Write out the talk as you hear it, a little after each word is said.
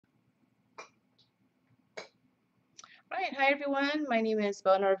right, hi everyone. My name is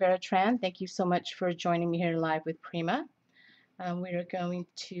Bona Rivera Tran. Thank you so much for joining me here live with Prima. We are going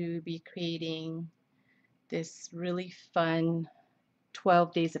to be creating this really fun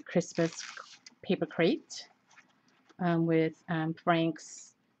 12 Days of Christmas paper crate with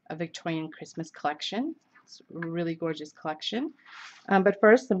Frank's Victorian Christmas collection. It's a really gorgeous collection. But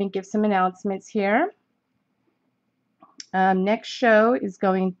first, let me give some announcements here. Next show is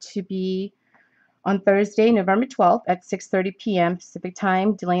going to be on Thursday, November 12th at 6:30 p.m. Pacific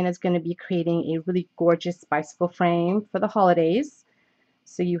Time. Delana is going to be creating a really gorgeous bicycle frame for the holidays.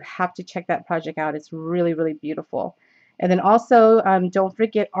 So you have to check that project out. It's really, really beautiful. And then also, don't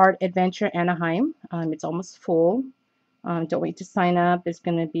forget Art Adventure Anaheim. It's almost full. Don't wait to sign up. There's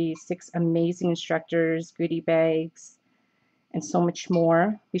going to be 6 amazing instructors, goodie bags, and so much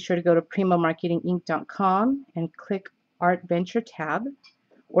more. Be sure to go to primamarketinginc.com and click Art Venture tab.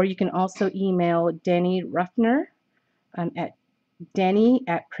 Or you can also email Denny Ruffner at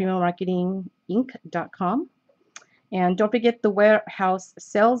denny@primamarketinginc.com. And don't forget the warehouse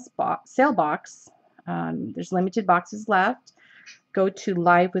sale box. There's limited boxes left. Go to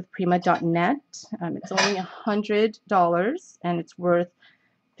livewithprima.net. It's only $100 and it's worth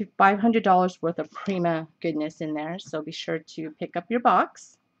 $500 worth of Prima goodness in there. So be sure to pick up your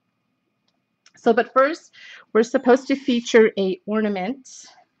box. But first, we're supposed to feature a ornament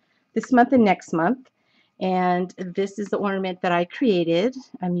this month and next month, and this is the ornament that I created.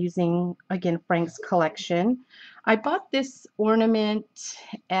 I'm using, again, Frank's collection. I bought this ornament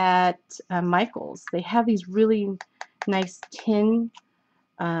at Michael's. They have these really nice tin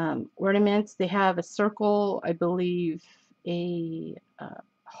ornaments. They have a circle, I believe, a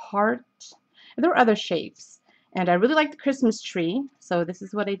heart. There are other shapes, and I really like the Christmas tree, so this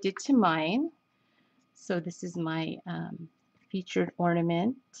is what I did to mine. So this is my featured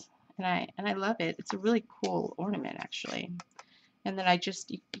ornament. And I love it. It's a really cool ornament, actually. And then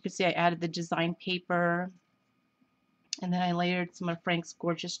you can see I added the design paper, and then I layered some of Frank's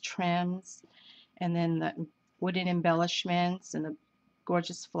gorgeous trims, and then the wooden embellishments and the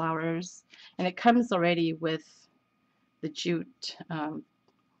gorgeous flowers. And it comes already with the jute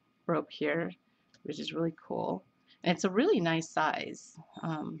rope here, which is really cool. And it's a really nice size.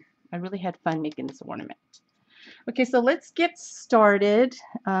 I really had fun making this ornament. Okay, so let's get started.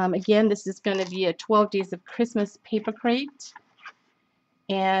 Again, this is going to be a 12 Days of Christmas paper crate.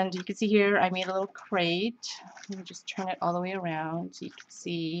 And you can see here I made a little crate. Let me just turn it all the way around so you can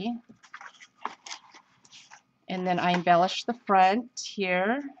see. And then I embellished the front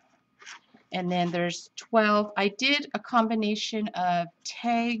here. And then there's 12. I did a combination of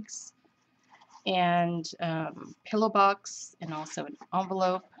tags and pillow box and also an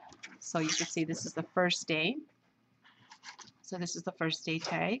envelope. So you can see this is the first day. So this is the first day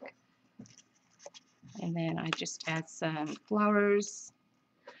tag. And then I just add some flowers,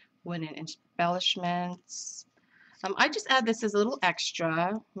 wooden embellishments. I just add this as a little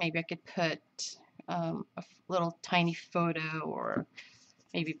extra. Maybe I could put a little tiny photo, or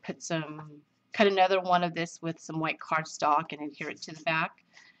maybe cut another one of this with some white cardstock and adhere it to the back.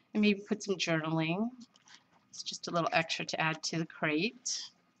 And maybe put some journaling. It's just a little extra to add to the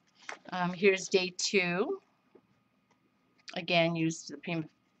crate. Here's day 2. Again, used the Prima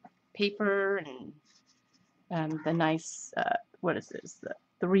paper and the nice, what is this, the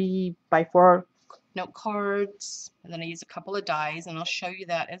 3x4 note cards. And then I use a couple of dies, and I'll show you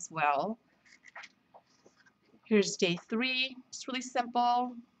that as well. Here's day 3. It's really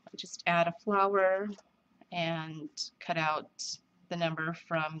simple. I just add a flower and cut out the number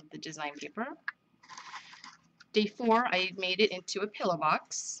from the design paper. Day 4, I made it into a pillow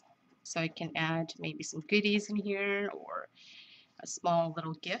box. So I can add maybe some goodies in here, or a small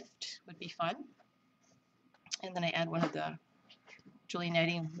little gift would be fun. And then I add one of the Julie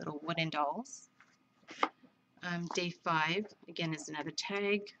Netting little wooden dolls. Day 5, again, is another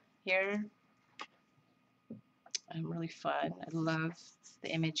tag here. Really fun. I love the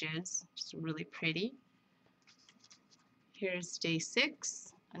images, just really pretty. Here's day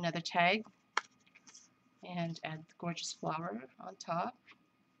 6, another tag, and add the gorgeous flower on top.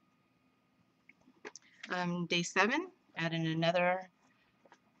 Day 7, add in another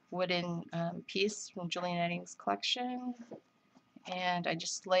wooden piece from Julie Netting's collection, and I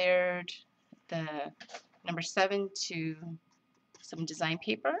just layered the number 7 to some design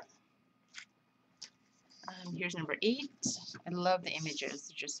paper. Here's number 8. I love the images,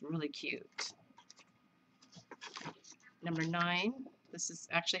 they're just really cute. Number 9, this is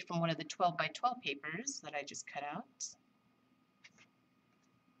actually from one of the 12x12 papers that I just cut out.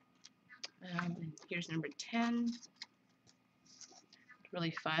 Here's number 10.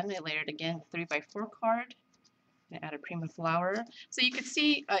 Really fun. I layered again 3x4 card. and add a Prima flower. So you can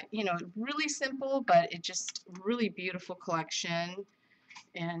see, you know, really simple, but it just really beautiful collection.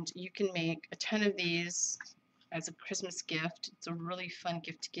 And you can make a ton of these as a Christmas gift. It's a really fun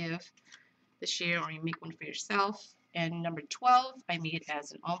gift to give this year, or you make one for yourself. And number 12, I made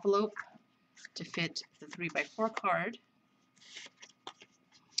as an envelope to fit the 3x4 card.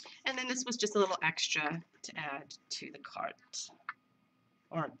 And then this was just a little extra to add to the cart,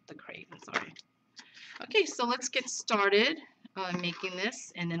 or the crate, I'm sorry. Okay, so let's get started making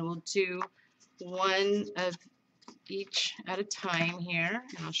this, and then we'll do one of each at a time here,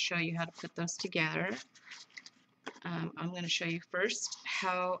 and I'll show you how to put those together. I'm going to show you first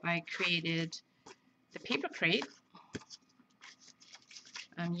how I created the paper crate.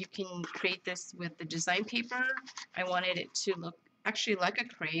 You can create this with the design paper. I wanted it to look actually like a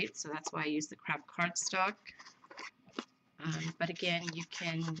crate, so that's why I used the Kraft cardstock. But again, you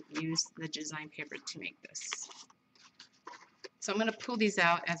can use the design paper to make this. So I'm going to pull these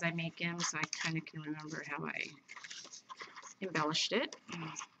out as I make them so I kind of can remember how I embellished it.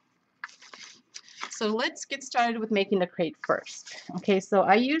 So let's get started with making the crate first. Okay, so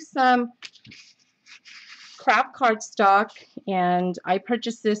I used some Kraft cardstock, and I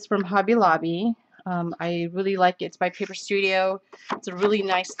purchased this from Hobby Lobby. I really like it. It's by Paper Studio. It's a really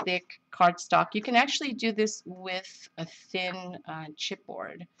nice thick cardstock. You can actually do this with a thin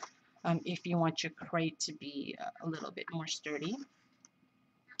chipboard if you want your crate to be a little bit more sturdy.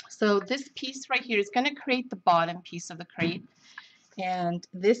 So this piece right here is going to create the bottom piece of the crate, and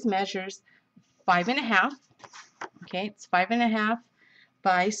this measures 5.5. Okay, it's 5.5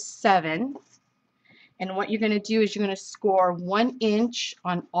 by 7. And what you're going to do is you're going to score 1 inch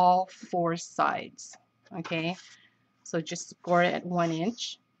on all 4 sides. Okay, so just score it at 1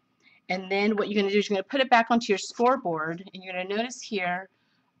 inch. And then what you're going to do is you're going to put it back onto your scoreboard, and you're going to notice here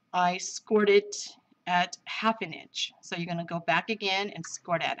I scored it at 1/2 inch. So you're going to go back again and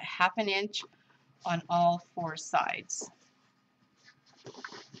score it at 1/2 inch on all 4 sides.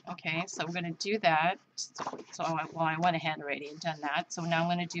 Okay, so we're going to do that. So I went ahead already and done that. So now I'm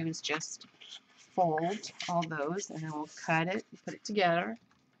going to do is just fold all those, and then we'll cut it and put it together.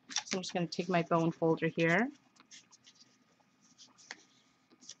 So I'm just going to take my bone folder here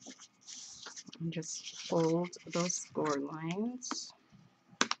and just fold those score lines.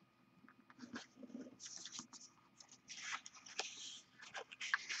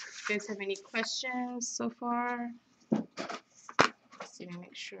 You guys have any questions so far? Let's see,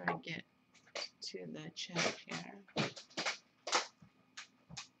 make sure I get to the chat here.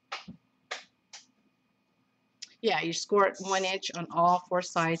 Yeah, you score it 1 inch on all 4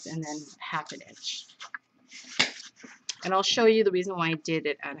 sides and then 1/2 inch. And I'll show you the reason why I did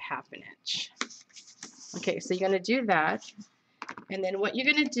it at 1/2 inch. Okay, so you're going to do that. And then what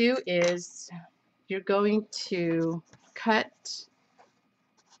you're going to do is you're going to cut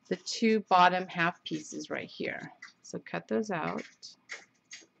the 2 bottom half pieces right here. So cut those out.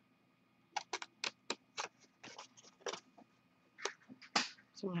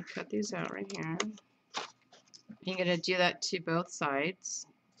 So I'm going to cut these out right here. You're going to do that to both sides.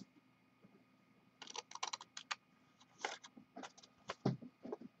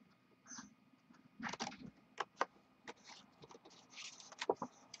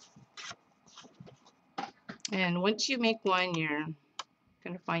 And once you make one, you're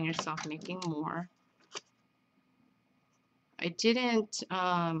going to find yourself making more. I didn't,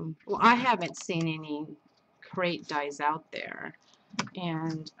 well, I haven't seen any crate dies out there,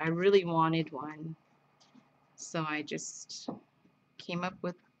 and I really wanted one. So I just came up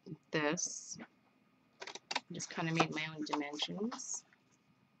with this. Just kind of made my own dimensions.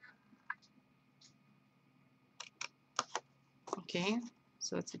 Okay,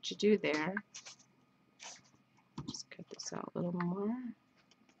 so that's what you do there. Just cut this out a little more.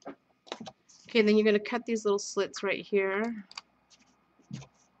 Okay, then you're going to cut these little slits right here.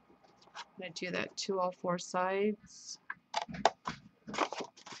 I'm going to do that to all 4 sides.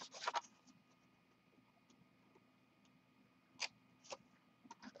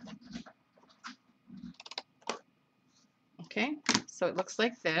 Okay, so it looks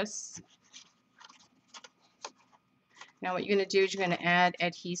like this. Now what you're going to do is you're going to add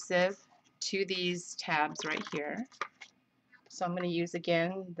adhesive to these tabs right here. So I'm going to use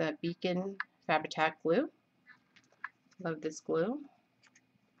again the Beacon Fabri-Tac glue. Love this glue.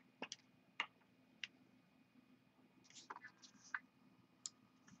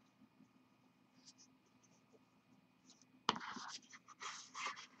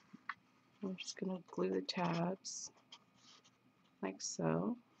 I'm just going to glue the tabs like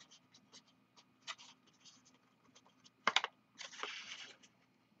so.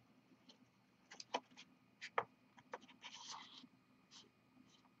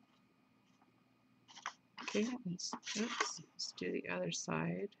 Okay, let's do the other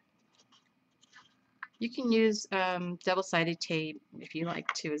side. You can use double-sided tape if you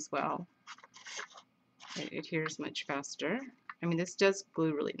like to as well. It adheres much faster. I mean, this does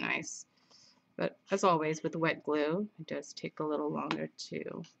glue really nice, but as always with wet glue, it does take a little longer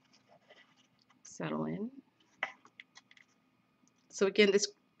to settle in. So again, this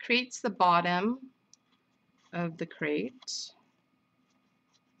creates the bottom of the crate.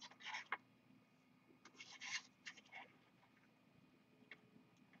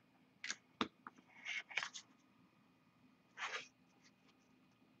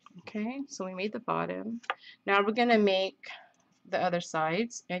 Okay, so we made the bottom. Now we're going to make the other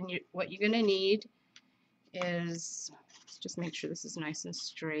sides, and what you're going to need is, just make sure this is nice and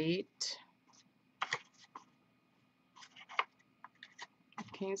straight.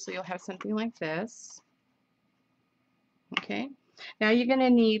 Okay, so you'll have something like this. Okay, now you're going to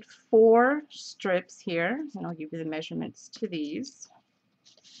need 4 strips here, and I'll give you the measurements to these.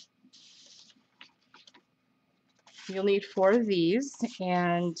 You'll need 4 of these,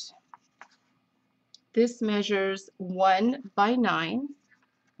 and this measures 1 by 9.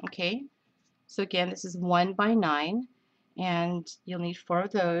 Okay, so again, this is 1 by 9, and you'll need 4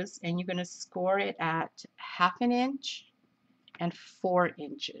 of those, and you're going to score it at 1/2 inch and 4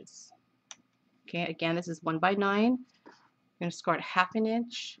 inches. Okay, again, this is 1 by 9. You're going to score it 1/2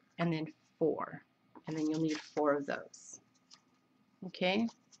 inch and then 4, and then you'll need 4 of those. Okay,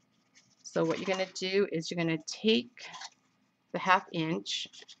 so what you're going to do is you're going to take the 1/2 inch,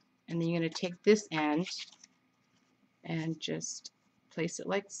 and then you're going to take this end and just place it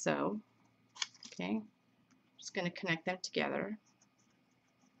like so. Okay, just going to connect them together.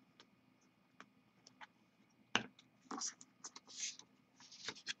 Let's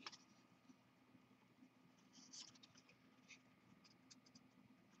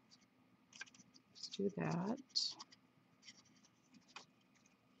do that.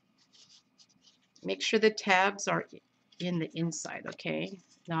 Make sure the tabs are in the inside, okay?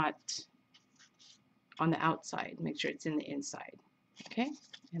 Not on the outside. Make sure it's in the inside. Okay?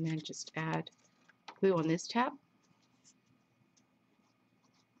 And then just add glue on this tab.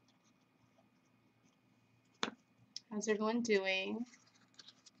 How's everyone doing?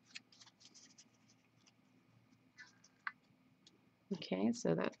 Okay,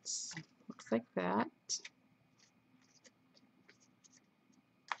 so that's looks like that.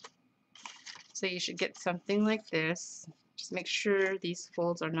 So you should get something like this. Just make sure these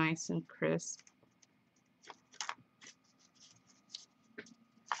folds are nice and crisp.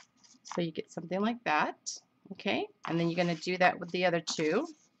 So you get something like that. Okay, and then you're going to do that with the other 2.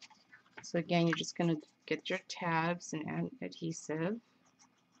 So again, you're just going to get your tabs and add adhesive.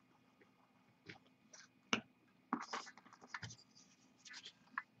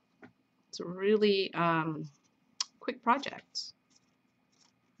 It's a really quick project,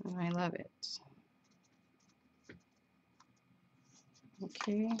 and I love it.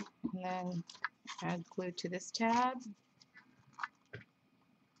 Okay, and then add glue to this tab.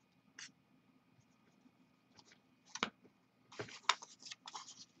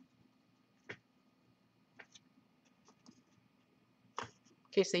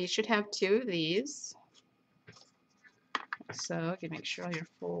 Okay, so you should have 2 of these. So you can make sure all your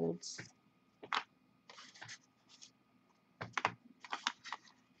folds.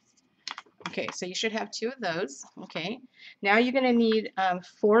 Okay, so you should have 2 of those. Okay, now you're going to need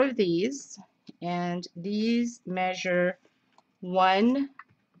 4 of these, and these measure 1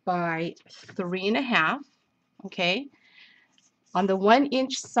 by 3.5. Okay, on the 1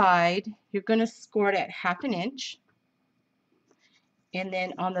 inch side, you're going to score it at 1/2 inch. And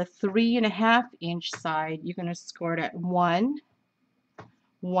then on the 3.5 inch side, you're going to score it at 1,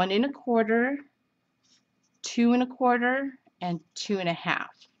 1 1/4, 2 1/4, and 2 1/2.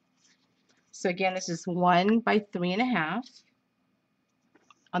 So again, this is 1 by 3.5.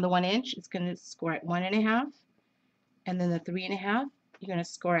 On the 1 inch, it's going to score at 1 1/2, and then the 3.5, you're going to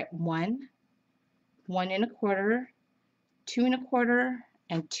score at 1, 1 1/4, 2 1/4,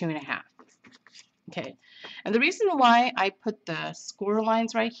 and 2 1/2. Okay, and the reason why I put the score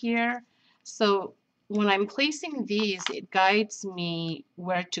lines right here, so when I'm placing these, it guides me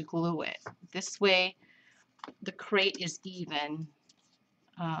where to glue it. This way, the crate is even,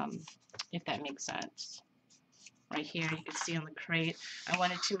 if that makes sense. Right here, you can see on the crate, I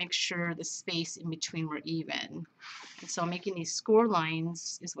wanted to make sure the space in between were even. And so making these score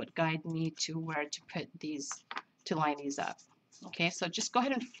lines is what guide me to where to put these, to line these up. Okay, so just go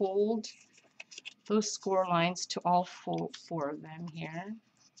ahead and fold those score lines to all 4 of them here.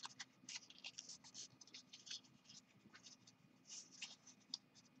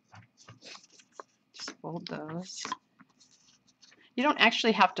 Just fold those. You don't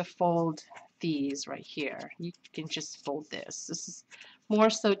actually have to fold these right here. You can just fold this. This is more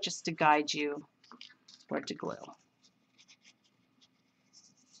so just to guide you where to glue.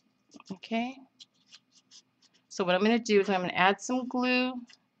 Okay. So what I'm going to do is I'm going to add some glue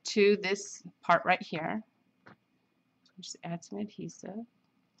to this part right here. Just add some adhesive.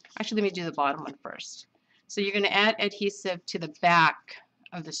 Actually, let me do the bottom one first. So you're going to add adhesive to the back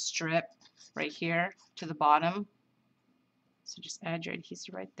of the strip right here to the bottom. So just add your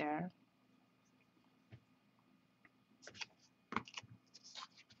adhesive right there.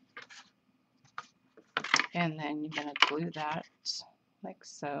 And then you're going to glue that like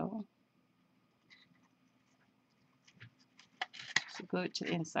so. So glue it to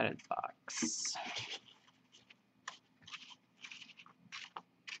the inside of the box.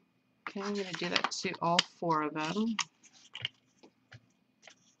 Okay, I'm going to do that to all 4 of them.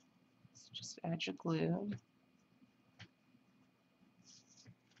 So just add your glue.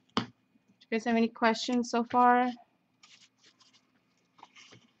 Do you guys have any questions so far? You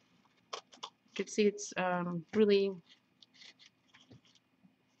can see it's really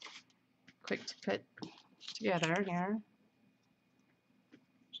quick to put together here.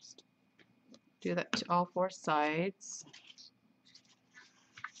 Just do that to all 4 sides.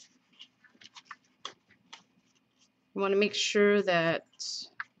 You want to make sure that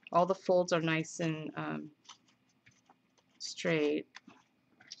all the folds are nice and straight.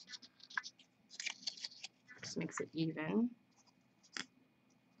 This makes it even.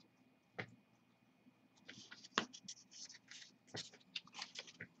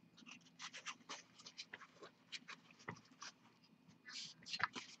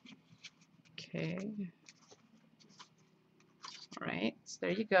 Okay. All right, so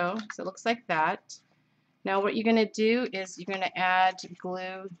there you go. So it looks like that. Now what you're going to do is you're going to add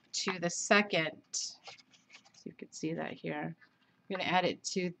glue to the second, so you can see that here. You're going to add it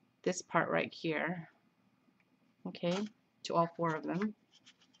to this part right here, okay, to all 4 of them.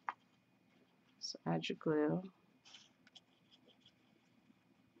 So add your glue.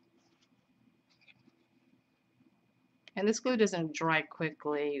 And this glue doesn't dry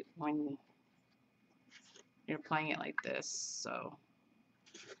quickly when you're applying it like this, so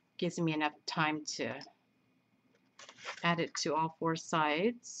it gives me enough time to add it to all 4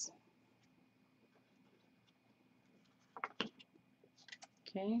 sides.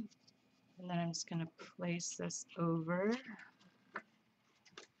 Okay, and then I'm just going to place this over.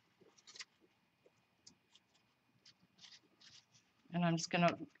 And I'm just going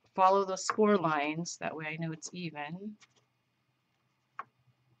to follow the score lines, that way I know it's even.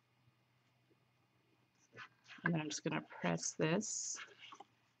 And then I'm just going to press this.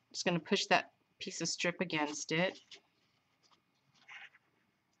 Just going to push that piece of strip against it.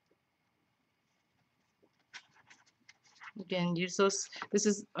 Again, use those. This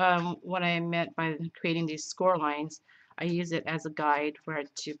is what I meant by creating these score lines. I use it as a guide where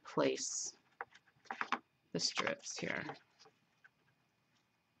to place the strips here.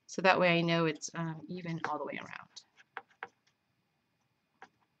 So that way I know it's even all the way around.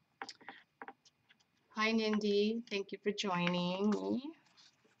 Hi Nindy, thank you for joining me.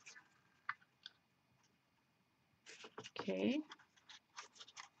 Okay.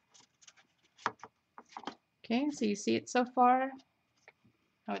 Okay, so you see it so far,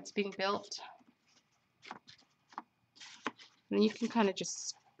 how it's being built. And you can kind of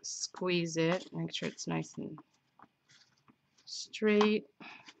just squeeze it, make sure it's nice and straight.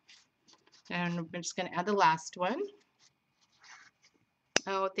 And I'm just going to add the last one.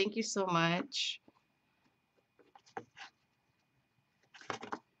 Oh, thank you so much.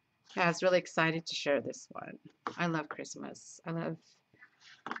 Yeah, I was really excited to share this one. I love Christmas. I love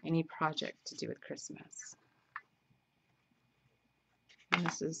any project to do with Christmas. And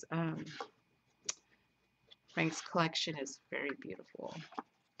this is Frank's collection is very beautiful.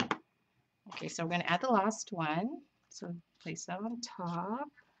 Okay, so we're going to add the last one. So place that on top.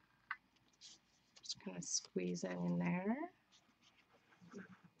 Just going to squeeze it in there.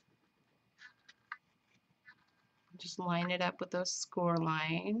 Just line it up with those score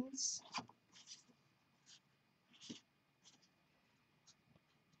lines.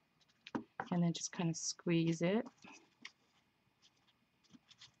 And then just kind of squeeze it.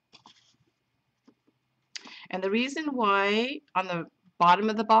 And the reason why on the bottom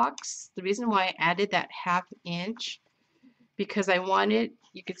of the box, the reason why I added that ½ inch, because I wanted,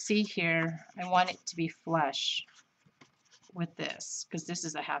 you can see here, I want it to be flush with this, because this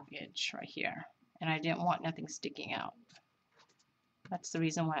is a ½ inch right here, and I didn't want nothing sticking out. That's the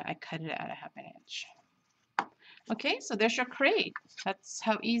reason why I cut it at a ½ inch. Okay, so there's your crate. That's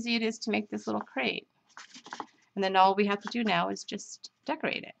how easy it is to make this little crate. And then all we have to do now is just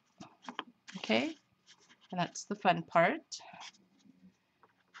decorate it. Okay, and that's the fun part.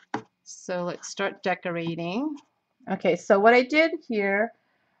 So let's start decorating. Okay, so what I did here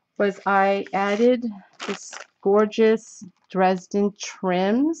was I added this gorgeous Dresden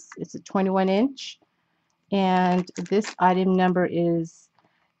Trims. It's a 21-inch, and this item number is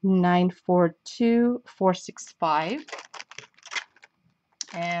 942465,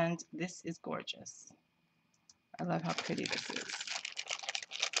 and this is gorgeous. I love how pretty this is.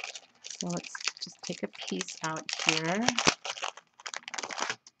 So let's just take a piece out here.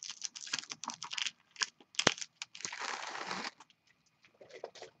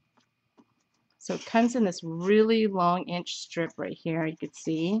 So it comes in this really long inch strip right here, you could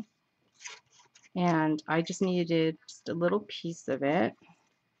see. And I just needed just a little piece of it.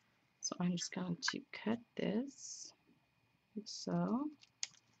 So I'm just going to cut this, like so.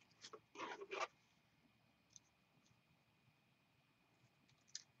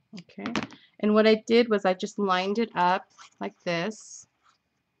 Okay, and what I did was I just lined it up like this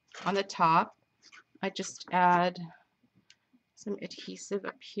on the top. I just add some adhesive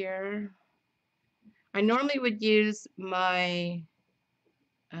up here. I normally would use my,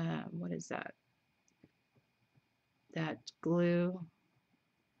 what is that? That glue.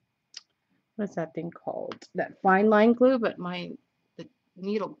 What's that thing called? That fine line glue, but the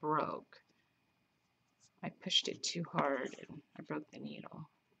needle broke. I pushed it too hard and I broke the needle.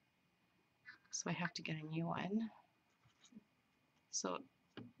 So I have to get a new one. So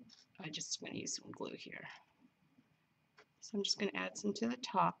I'm just going to use some glue here. So I'm just going to add some to the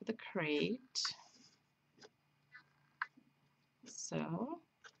top of the crate. So,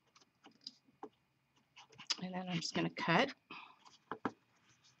 and then I'm just going to cut.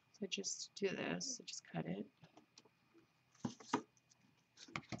 So just do this, so just cut it.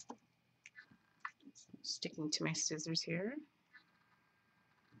 Sticking to my scissors here.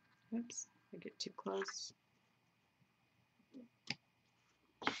 Oops, I get too close.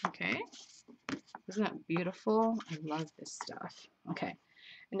 Okay, isn't that beautiful? I love this stuff. Okay,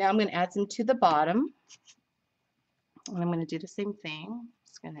 and now I'm going to add some to the bottom. And I'm going to do the same thing.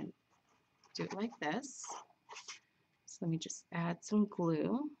 Just going to do it like this. So let me just add some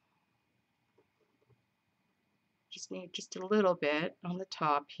glue. Just need just a little bit on the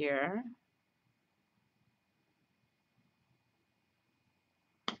top here.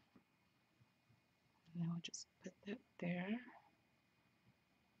 And I'll just put that there.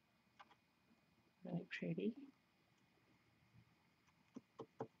 Really pretty.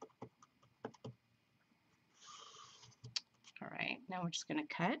 All right, now we're just going to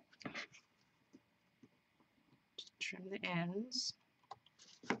cut. Just trim the ends.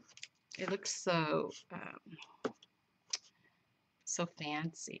 It looks so so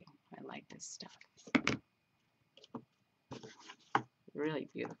fancy. I like this stuff. Really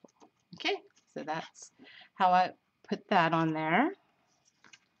beautiful. Okay, so that's how I put that on there.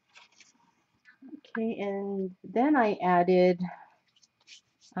 Okay, and then I added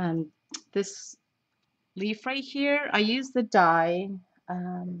this leaf right here. I use the die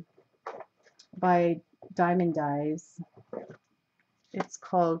by Diamond Dies. It's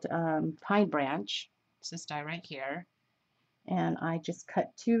called Pine Branch. It's this die right here. And I just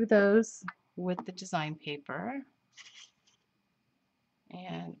cut 2 of those with the design paper.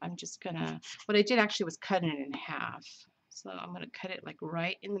 And I'm just gonna, what I did actually was cut it in half. So I'm gonna cut it like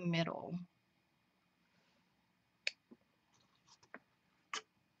right in the middle.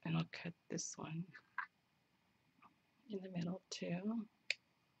 And I'll cut this one in the middle too.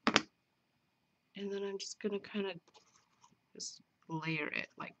 And then I'm just gonna kind of just layer it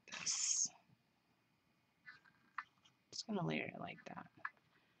like this. Just gonna layer it like that.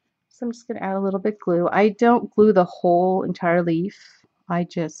 So I'm just gonna add a little bit glue. I don't glue the whole entire leaf. I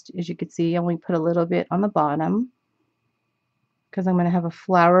just, as you can see, I only put a little bit on the bottom because I'm gonna have a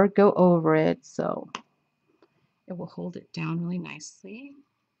flower go over it, so it will hold it down really nicely.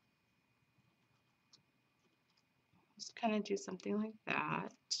 Just kind of do something like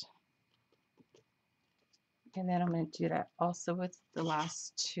that. And then I'm going to do that also with the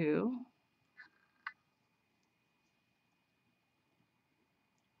last 2.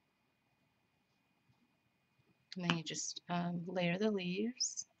 And then you just layer the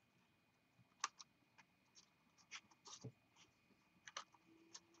leaves.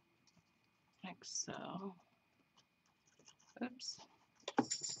 Like so. Oops.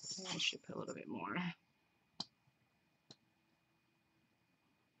 Maybe I should put a little bit more.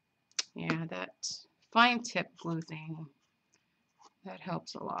 Yeah, that fine tip glue thing, that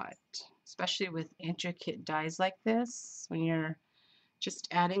helps a lot, especially with intricate dies like this. When you're Just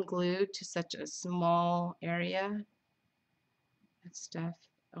adding glue to such a small area, that stuff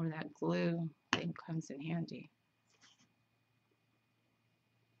or that glue thing comes in handy.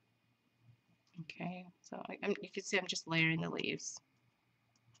 Okay, so you can see I'm just layering the leaves.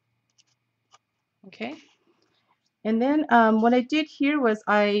 Okay, and then what I did here was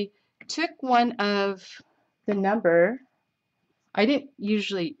I took one of the number. I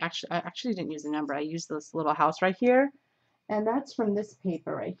actually didn't use the number. I used this little house right here, and that's from this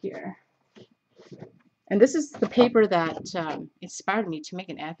paper right here. And this is the paper that inspired me to make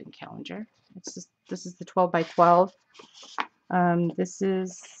an advent calendar. This is the 12 by 12. This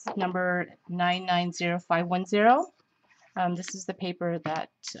is number 990510. This is the paper that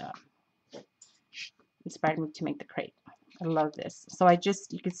inspired me to make the crate. I love this. So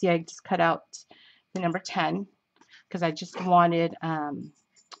you can see I just cut out the number 10 because I just wanted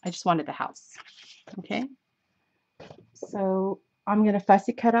the house. Okay. So I'm gonna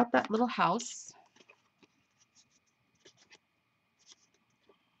fussy cut out that little house.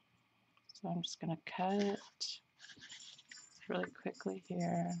 So I'm just gonna cut really quickly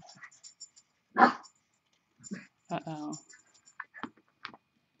here. Uh-oh.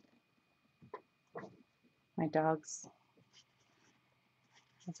 My dog's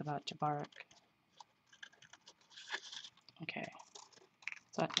about to bark. Okay.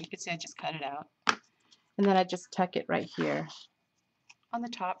 So you can see I just cut it out. And then I just tuck it right here on the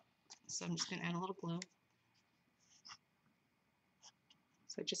top. So I'm just going to add a little glue.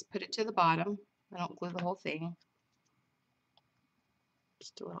 So I just put it to the bottom. I don't glue the whole thing.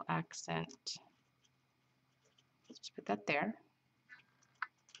 Just a little accent. Just put that there.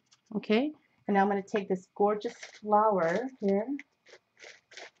 Okay. And now I'm going to take this gorgeous flower here.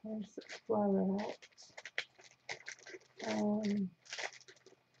 There's the flower out.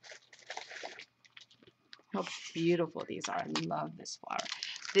 How beautiful these are. I love this flower.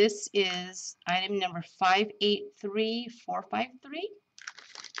 This is item number 583453.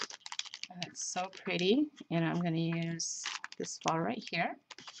 And it's so pretty. And I'm going to use this flower right here.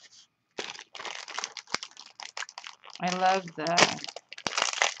 I love the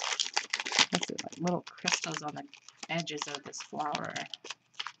like little crystals on the edges of this flower.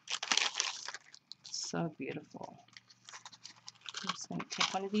 So beautiful. I'm just going to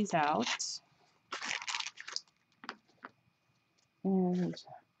take one of these out. And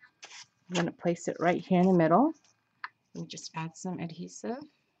I'm going to place it right here in the middle. And just add some adhesive.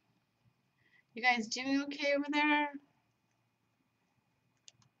 You guys doing okay over there?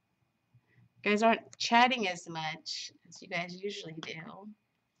 You guys aren't chatting as much as you guys usually do.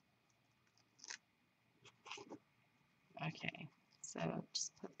 Okay, so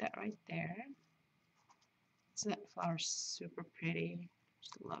just put that right there. So that flower's super pretty.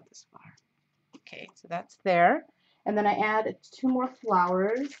 Just love this flower. Okay, so that's there. And then I add 2 more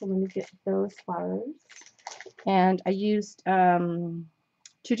flowers. So let me get those flowers. And I used 2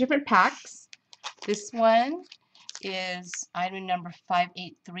 different packs. This one is item number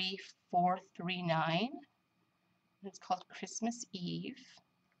 583439. It's called Christmas Eve.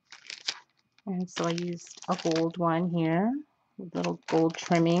 And so I used a gold one here, with little gold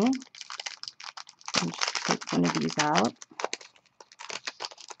trimming. And just take one of these out.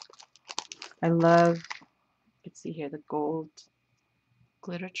 I love, you can see here the gold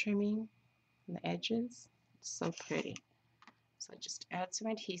glitter trimming on the edges. It's so pretty. So I just add some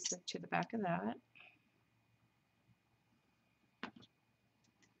adhesive to the back of that.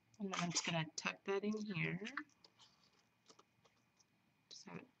 And then I'm just going to tuck that in here. Just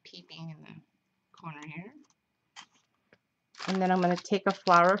have it peeping in the corner here. And then I'm going to take a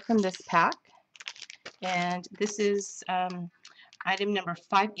flower from this pack. And this is item number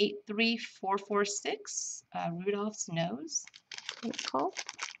 583446, Rudolph's Nose, what it's called.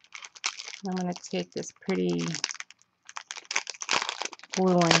 And I'm going to take this pretty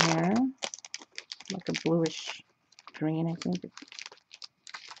blue one here, like a bluish green, I think.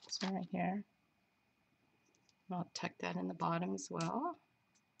 This one right here. And I'll tuck that in the bottom as well.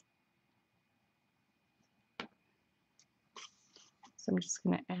 So I'm just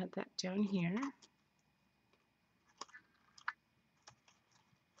going to add that down here.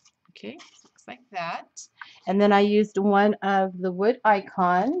 Okay, so looks like that. And then I used one of the wood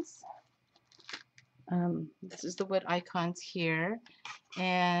icons. This is the wood icons here.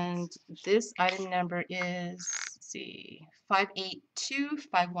 And this item number is, let's see,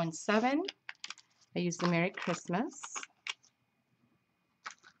 582517. I used the Merry Christmas.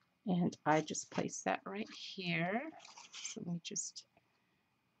 And I just place that right here. So let me just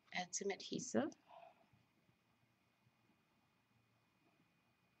add some adhesive.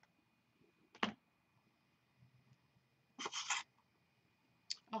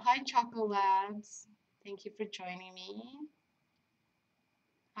 Oh, hi, Choco Labs. Thank you for joining me.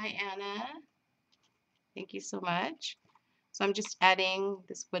 Hi, Anna. Thank you so much. So I'm just adding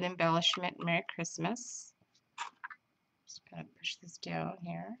this wood embellishment, Merry Christmas. Just gonna push this down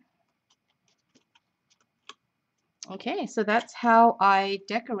here. Okay, so that's how I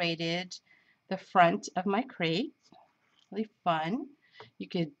decorated the front of my crate. Really fun. You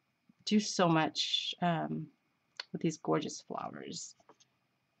could do so much with these gorgeous flowers.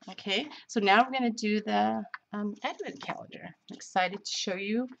 Okay, so now we're going to do the Advent calendar. I'm excited to show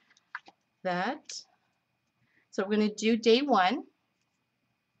you that. So we're going to do day 1,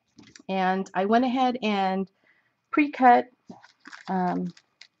 and I went ahead and pre-cut the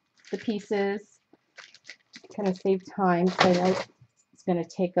pieces to kind of save time. So I know it's going to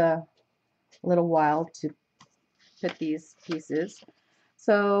take a little while to put these pieces.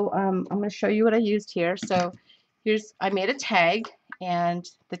 So I'm going to show you what I used here. So I made a tag, and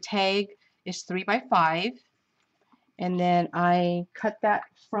the tag is 3 by 5, and then I cut that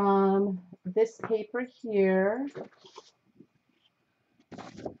from this paper here.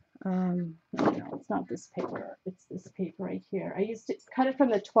 No, it's not this paper. It's this paper right here. I used to cut it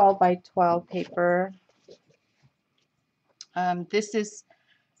from the 12 by 12 paper. This is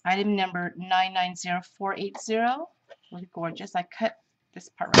item number 990480. Really gorgeous. I cut this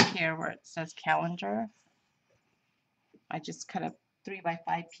part right here where it says calendar. I just cut a 3 by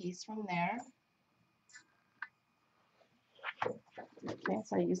 5 piece from there. Okay,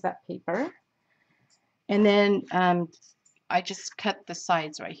 so I use that paper. And then I just cut the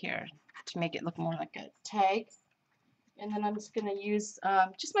sides right here to make it look more like a tag. And then I'm just going to use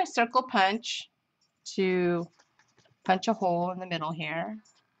just my circle punch to punch a hole in the middle here.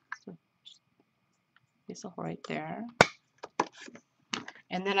 So place a hole right there.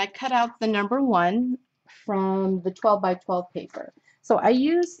 And then I cut out the number 1 from the 12 by 12 paper. So I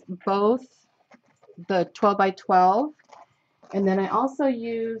use both the 12 by 12, and then I also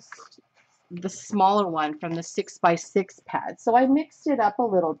used the smaller one from the 6 by 6 pad. So I mixed it up a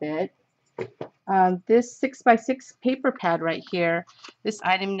little bit. This 6 by 6 paper pad right here, this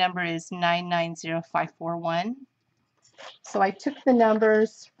item number is 990541. So I took the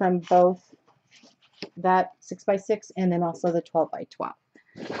numbers from both that 6 by 6 and then also the 12 by 12.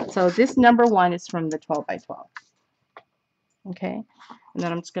 So this number 1 is from the 12 by 12. Okay, and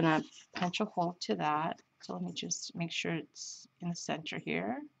then I'm just going to punch a hole to that. So let me just make sure it's in the center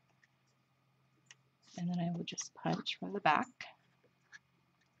here. And then I will just punch from the back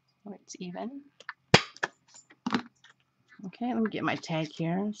so it's even. Okay, let me get my tag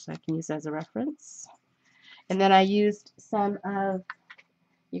here so I can use it as a reference. And then I used some of,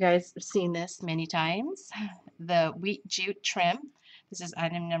 you guys have seen this many times, the wheat jute trim. This is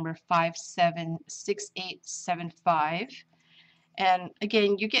item number 576875. And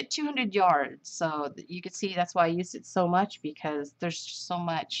again, you get 200 yards, so you can see that's why I used it so much, because there's so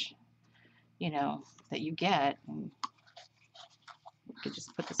much, you know, that you get. And you could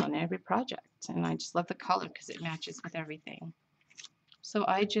just put this on every project. And I just love the color because it matches with everything. So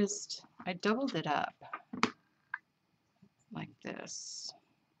I doubled it up like this.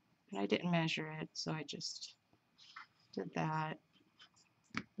 And I didn't measure it, so I just did that.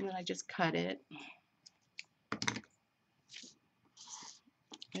 And then I just cut it.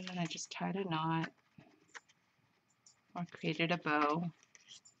 And then I just tied a knot or created a bow.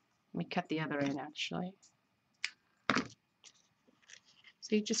 Let me cut the other end actually.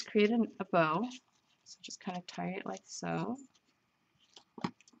 So you just create a bow. So just kind of tie it like so.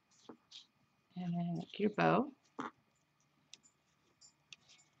 And then make your bow.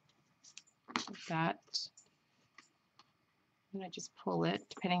 Like that. And I just pull it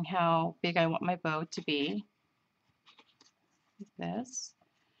depending how big I want my bow to be. Like this.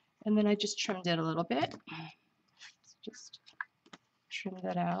 And then I just trimmed it a little bit. Just trim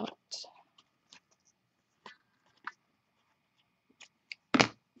that out.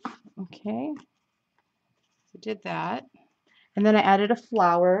 Okay, so did that. And then I added a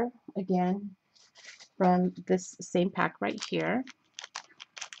flower again from this same pack right here.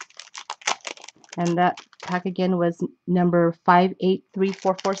 And that pack again was number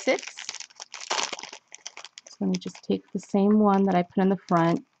 583446. So let me just take the same one that I put in the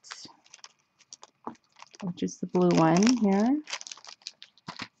front, which is the blue one here.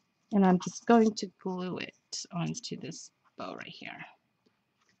 And I'm just going to glue it onto this bow right here.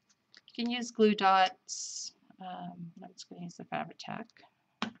 You can use glue dots. I'm just going to use the Fabri-Tac.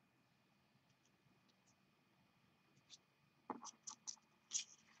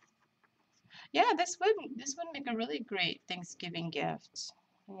 Yeah, this would make a really great Thanksgiving gift.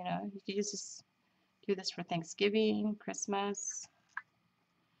 You know, you could do this for Thanksgiving, Christmas.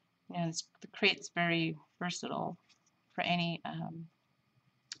 You know, the crate's very versatile for any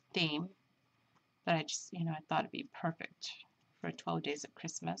theme, but I just, you know, I thought it'd be perfect for 12 Days of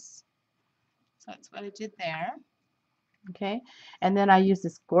Christmas. So that's what I did there. Okay, and then I use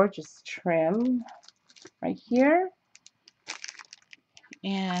this gorgeous trim right here,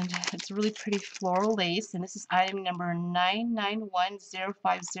 and it's a really pretty floral lace, and this is item number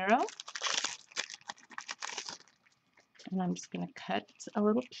 991050. And I'm just going to cut a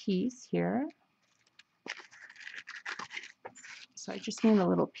little piece here. So I just need a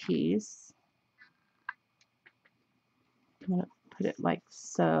little piece. I'm going to put it like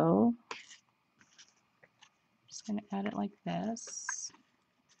so. Just going to add it like this.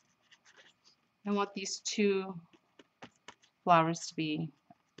 I want these two flowers to be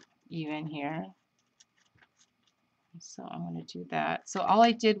even here. So I'm going to do that. So all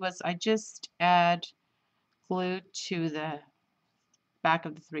I did was I just add glue to the back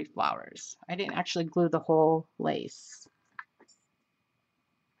of the 3 flowers. I didn't actually glue the whole lace.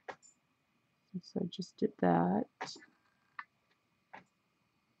 So I just did that.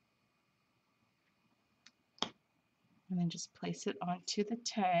 And then just place it onto the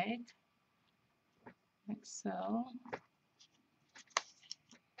tag, like so.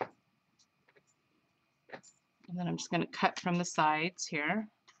 And then I'm just going to cut from the sides here.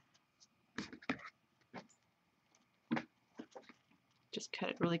 Just cut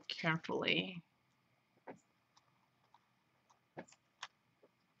it really carefully.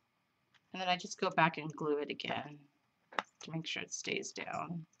 And then I just go back and glue it again to make sure it stays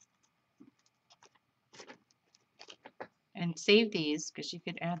down. And save these because you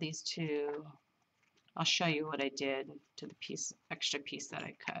could add these to, I'll show you what I did to the extra piece that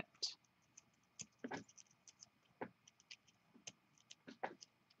I cut.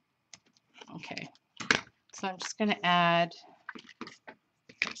 Okay, so I'm just going to add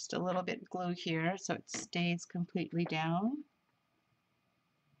just a little bit of glue here so it stays completely down.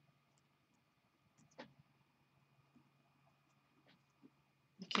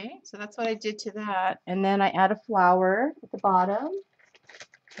 Okay, so that's what I did to that. And then I add a flower at the bottom.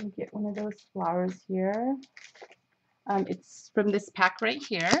 And get one of those flowers here. It's from this pack right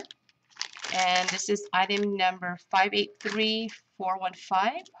here. And this is item number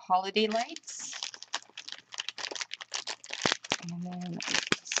 583415, Holiday Lights. And then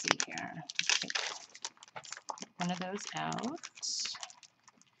let's see here. Take one of those out.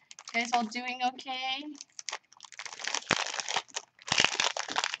 You guys all doing okay?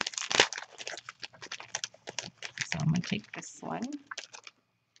 So I'm going to take this one.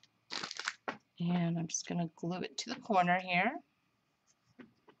 And I'm just going to glue it to the corner here.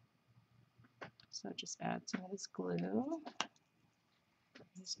 So just add some of this glue.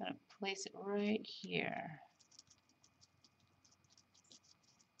 I'm just going to place it right here.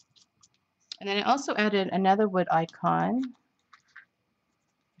 And then I also added another wood icon,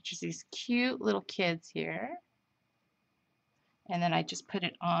 which is these cute little kids here. And then I just put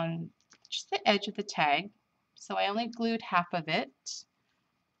it on just the edge of the tag. So I only glued half of it.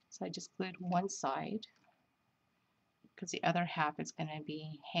 So I just glued one side because the other half is going to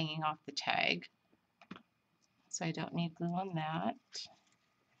be hanging off the tag. So I don't need glue on that.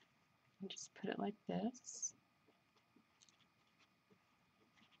 And just put it like this.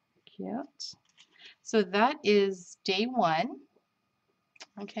 Cute. So that is day 1.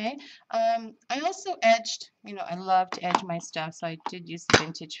 Okay. I also edged, you know, I love to edge my stuff, so I did use the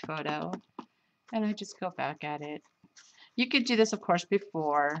vintage photo. And I just go back at it. You could do this, of course,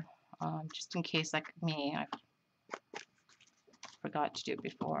 before, just in case, like me, I forgot to do it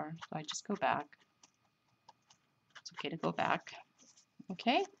before. So I just go back. It's okay to go back.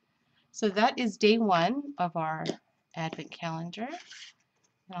 Okay. So that is day 1 of our Advent calendar.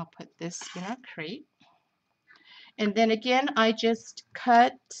 And I'll put this in our crate. And then again, I just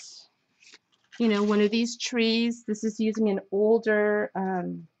cut, you know, one of these trees. This is using an older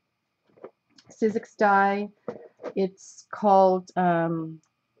Sizzix die. It's called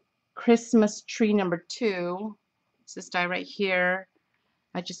Christmas tree number 2. It's this die right here.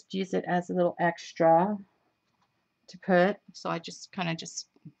 I just use it as a little extra to put. So I just kind of just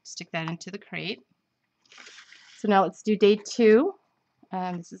stick that into the crate. So now let's do day 2.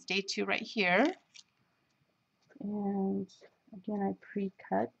 This is day 2 right here. And again, I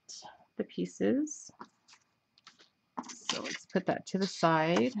pre-cut the pieces. So let's put that to the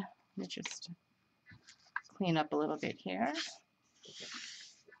side. Let me just clean up a little bit here.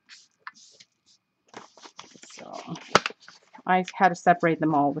 So I had to separate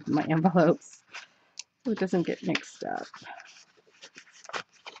them all with my envelopes so it doesn't get mixed up.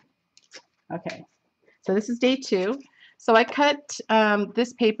 Okay, so this is day 2. So I cut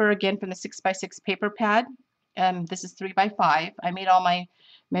this paper again from the 6x6 paper pad. This is 3x5. I made all my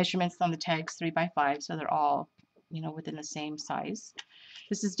measurements on the tags 3x5, so they're all, you know, within the same size.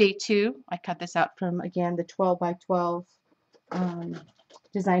 This is day 2. I cut this out from, again, the 12x12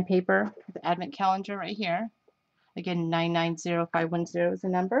 design paper, the advent calendar right here. Again, 990510 is the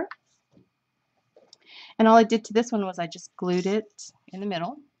number. And all I did to this one was I just glued it in the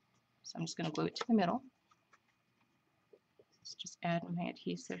middle. So I'm just going to glue it to the middle. Let's just add my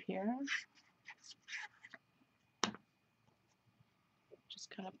adhesive here. Just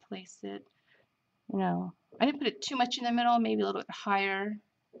kind of place it, you know, I didn't put it too much in the middle, maybe a little bit higher.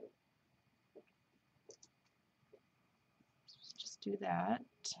 Just do that.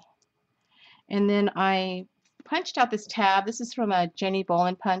 And then I punched out this tab. This is from a Jenny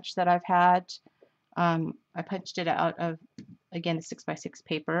Bolin punch that I've had. I punched it out of, again, the 6x6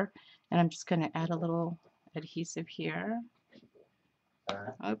 paper, and I'm just going to add a little adhesive here.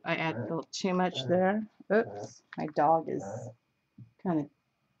 Oh, I added a little too much there. Oops, my dog is kind of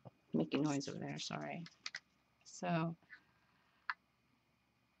making noise over there, sorry. So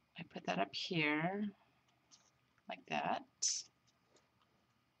I put that up here like that.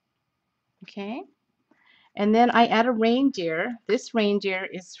 Okay. And then I add a reindeer. This reindeer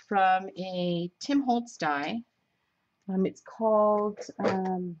is from a Tim Holtz die. It's called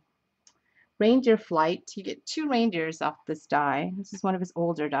Reindeer Flight. You get 2 reindeers off this die. This is one of his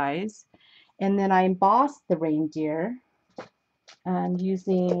older dies. And then I embossed the reindeer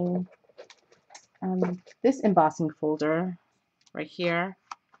using this embossing folder right here.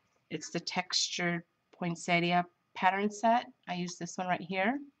 It's the textured poinsettia pattern set. I use this one right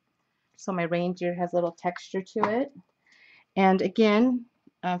here. So my reindeer has a little texture to it. And again,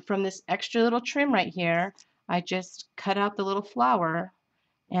 from this extra little trim right here, I just cut out the little flower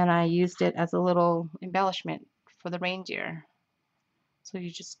and I used it as a little embellishment for the reindeer. So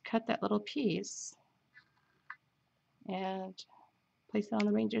you just cut that little piece and place it on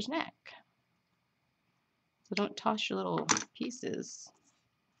the reindeer's neck. So don't toss your little pieces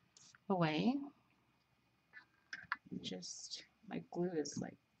away. Just, my glue is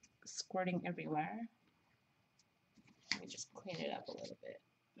like squirting everywhere. Let me just clean it up a little bit.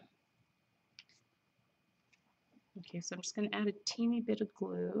 Okay, so I'm just going to add a teeny bit of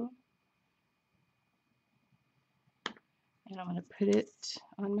glue. And I'm going to put it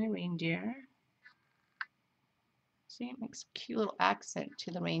on my reindeer. See, it makes a cute little accent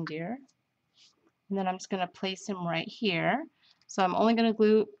to the reindeer. And then I'm just going to place him right here. So I'm only going to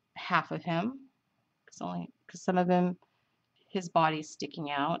glue half of him, because some of him, his body's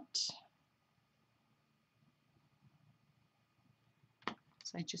sticking out.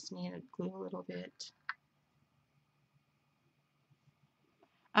 So I just need to glue a little bit.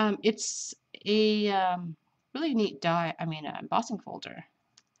 It's a really neat die, embossing folder.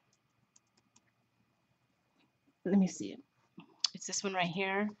 Let me see it. It's this one right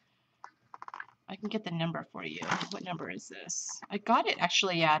here. I can get the number for you. What number is this? I got it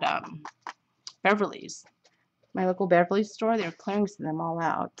actually at Beverly's, my local Beverly's store. They were clearing them all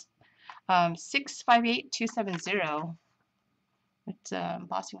out. 658270. It's an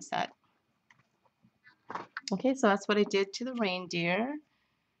embossing set. Okay, so that's what I did to the reindeer.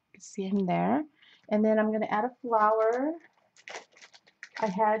 You can see him there. And then I'm going to add a flower. I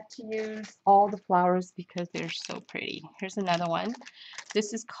had to use all the flowers because they're so pretty. Here's another one.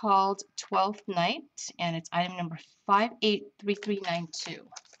 This is called 12th Night, and it's item number 583392.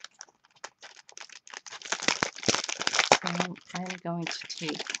 And I'm going to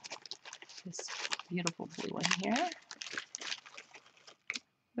take this beautiful blue one here.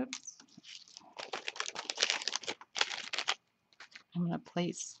 Oops. I'm going to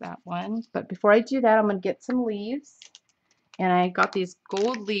place that one. But before I do that, I'm going to get some leaves. And I got these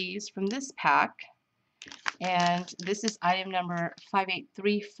gold leaves from this pack. And this is item number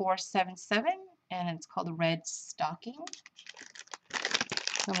 583477. And it's called Red Stocking.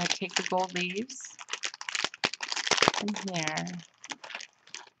 So I'm going to take the gold leaves in here.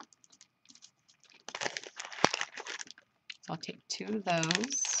 So I'll take 2 of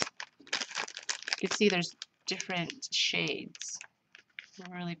those. You can see there's different shades.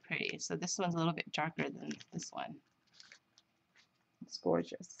 Really pretty. So this one's a little bit darker than this one. It's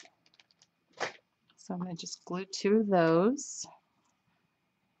gorgeous. So I'm going to just glue 2 of those.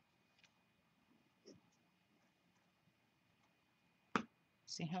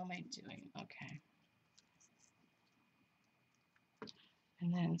 See, how am I doing? Okay.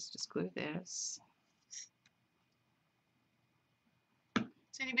 And then let's just glue this.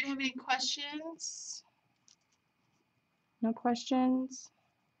 Does anybody have any questions? No questions?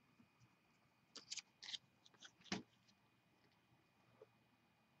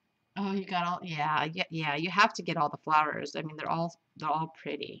 Oh, you got all, yeah, yeah, yeah. You have to get all the flowers. I mean, they're all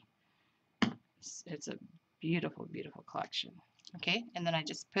pretty. It's a beautiful, beautiful collection. Okay, and then I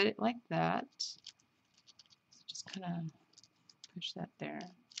just put it like that. Just kind of push that there,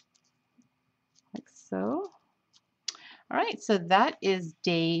 like so. All right, so that is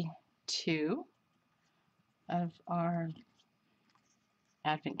day 2 of our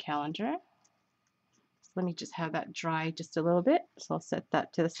Advent calendar. So let me just have that dry just a little bit. So I'll set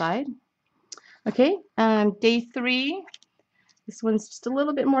that to the side. Okay, day 3. This one's just a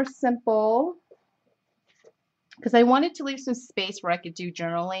little bit more simple because I wanted to leave some space where I could do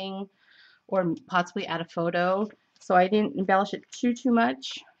journaling or possibly add a photo. So I didn't embellish it too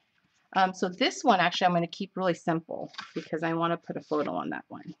much. So this one actually I'm going to keep really simple because I want to put a photo on that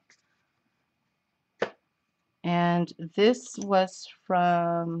one. And this was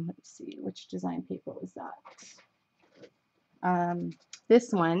from, let's see, which design paper was that?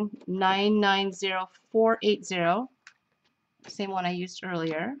 This one, 990480, same one I used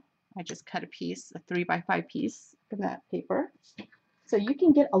earlier. I just cut a piece, a 3x5 piece from that paper. So you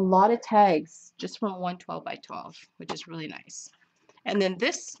can get a lot of tags just from one 12x12, which is really nice. And then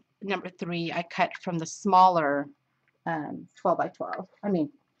this number 3 I cut from the smaller 12x12, I mean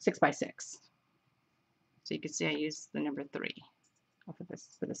 6x6. So you can see I used the number 3 for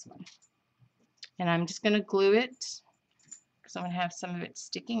this one. And I'm just going to glue it because I'm going to have some of it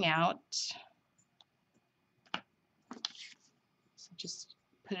sticking out. So just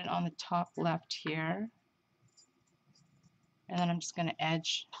put it on the top left here. And then I'm just going to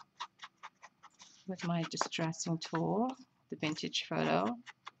edge with my distressing tool, the vintage photo.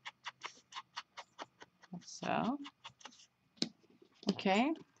 Like so.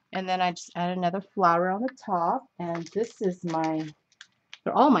 Okay. And then I just add another flower on the top. And this is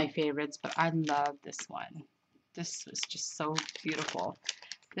they're all my favorites, but I love this one. This was just so beautiful.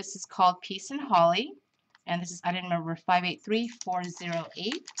 This is called Peace and Holly. And this is item number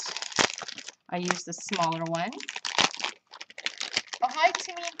 583408. I used the smaller one. Oh, hi,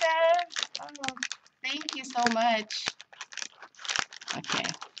 Tamika. Oh, thank you so much. Okay,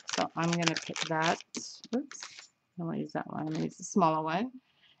 so I'm going to pick that. Oops, I don't want to use that one. I'm going to use the smaller one.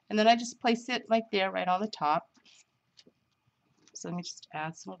 And then I just place it like there, right on the top. So let me just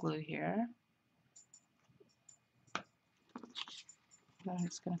add some glue here. And I'm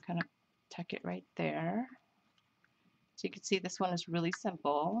just going to kind of tuck it right there. So you can see this one is really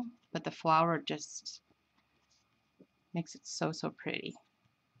simple, but the flower just makes it so pretty.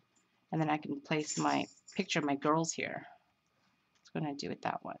 And then I can place my picture of my girls here. I'm going to do it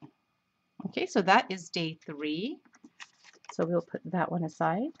that one. Okay, so that is day 3. So we'll put that one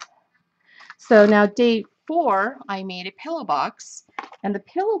aside. So now day 4, I made a pillow box. And the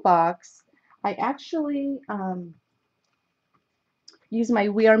pillow box, I actually used my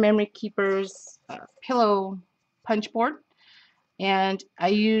We Are Memory Keepers pillow punch board. And I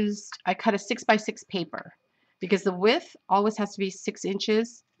cut a 6x6 paper because the width always has to be 6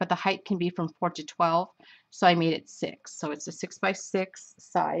 inches, but the height can be from 4 to 12. So I made it 6. So it's a 6x6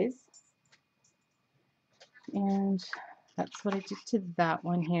 size. And that's what I did to that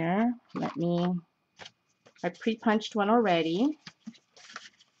one here. I pre-punched one already.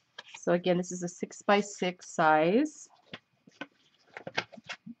 So again, this is a 6x6 size.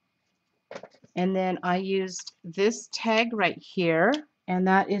 And then I used this tag right here, and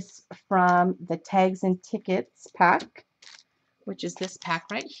that is from the Tags and Tickets pack, which is this pack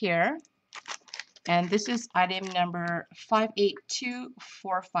right here. And this is item number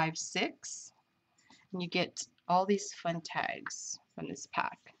 582456. And you get all these fun tags from this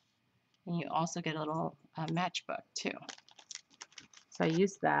pack. And you also get a little matchbook too. So I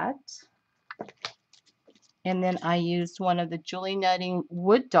used that. And then I used one of the Julie Nutting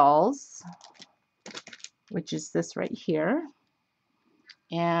wood dolls, which is this right here.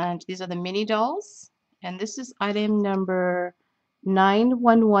 And these are the mini dolls. And this is item number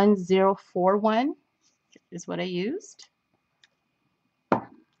 911041 is what I used.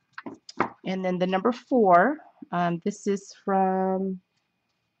 And then the number 4, this is from,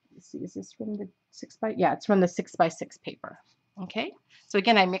 let's see, is this from the 6x? Yeah, it's from the 6x6 paper. Okay, so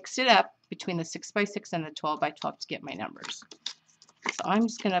again, I mixed it up between the 6x6 and the 12x12 to get my numbers. So I'm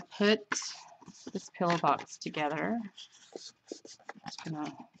just going to put this pillow box together. I'm just going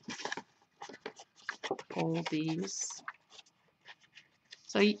to fold these.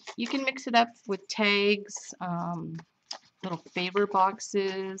 So you can mix it up with tags, little favor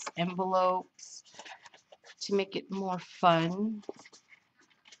boxes, envelopes, to make it more fun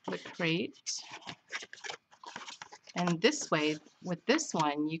to create. And this way, with this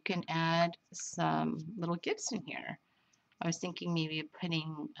one, you can add some little gifts in here. I was thinking maybe of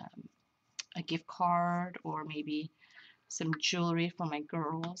putting a gift card or maybe some jewelry for my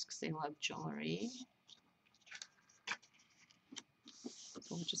girls because they love jewelry. So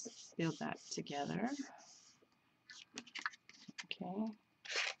we'll just build that together. Okay,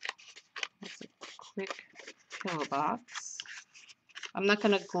 that's a quick pillow box. I'm not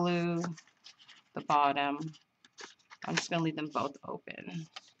going to glue the bottom. I'm just going to leave them both open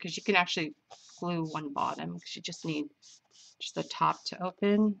because you can actually glue one bottom because you just need just the top to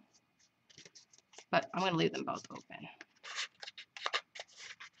open. But I'm going to leave them both open.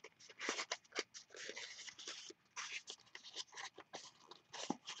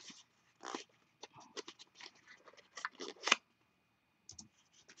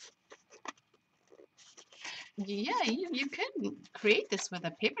 Yeah, you could create this with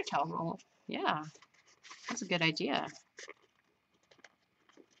a paper towel roll. Yeah, that's a good idea.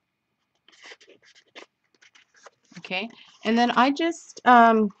 Okay, and then I just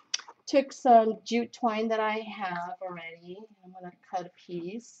took some jute twine that I have already. I'm going to cut a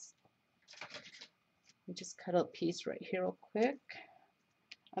piece. Just cut a piece right here real quick.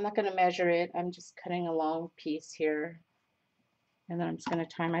 I'm not going to measure it. I'm just cutting a long piece here. And then I'm just going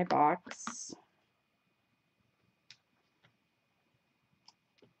to tie my box.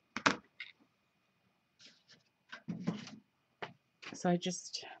 So I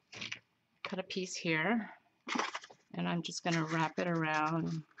just cut a piece here. And I'm just going to wrap it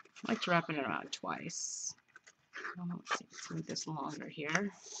around. I like to wrap it around twice. Let's see, let's move this longer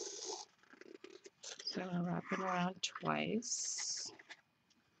here. So I'm going to wrap it around twice.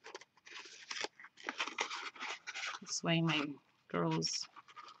 This way my girls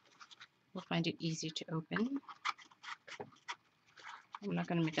will find it easy to open. I'm not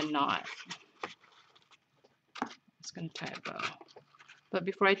going to make a knot. I'm just going to tie a bow. But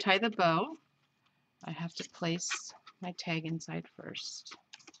before I tie the bow, I have to place my tag inside first.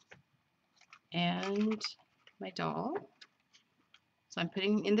 And my doll. So I'm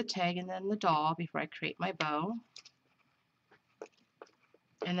putting in the tag and then the doll before I create my bow.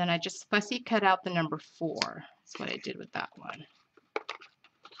 And then I just fussy cut out the number 4. That's what I did with that one.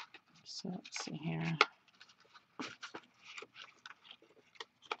 So let's see here.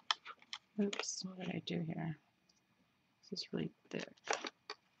 Oops, what did I do here? This is really thick.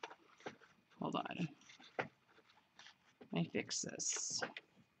 Hold on. Let me fix this. I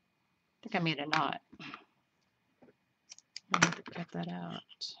think I made a knot. I have to cut that out.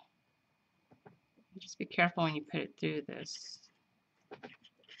 Just be careful when you put it through this.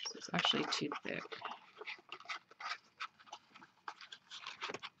 It's actually too thick.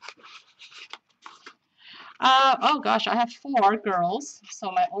 Oh gosh, I have 4 girls.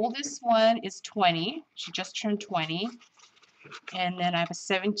 So my oldest one is 20. She just turned 20. And then I have a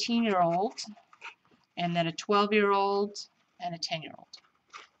 17-year-old, and then a 12-year-old, and a 10-year-old.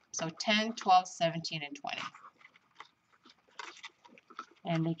 So 10, 12, 17, and 20.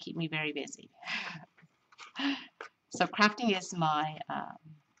 And they keep me very busy. So crafting is my,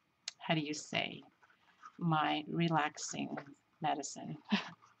 how do you say, my relaxing medicine.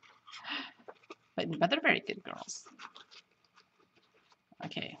 But they're very good girls.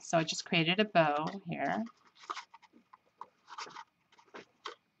 Okay, so I just created a bow here.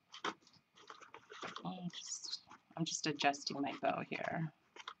 I'm just adjusting my bow here.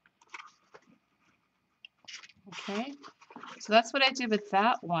 Okay, so that's what I did with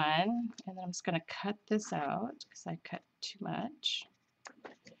that one. And then I'm just going to cut this out because I cut too much.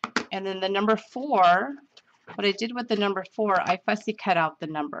 And then the number 4, what I did with the number 4, I fussy cut out the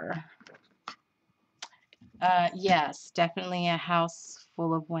number. Yes, definitely a house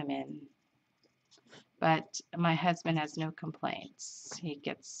full of women. But my husband has no complaints. He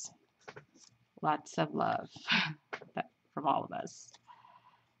gets lots of love from all of us.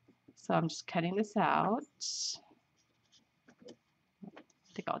 So I'm just cutting this out.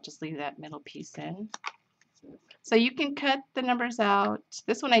 I think I'll just leave that middle piece in. So you can cut the numbers out.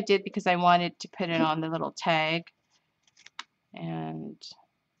 This one I did because I wanted to put it on the little tag. And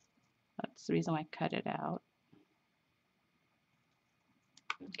that's the reason I cut it out.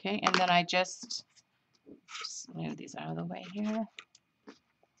 Okay, and then I just move these out of the way here.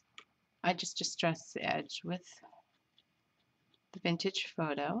 I just distress the edge with the vintage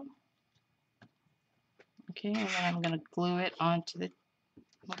photo. Okay, and then I'm going to glue it onto the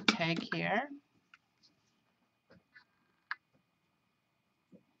tag here.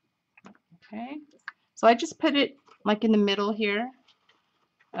 Okay, so I just put it like in the middle here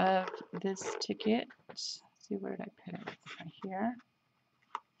of this ticket. Let's see, where did I put it? Right here.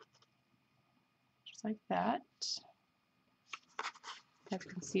 Just like that. You guys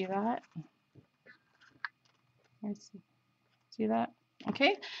can see that. See that?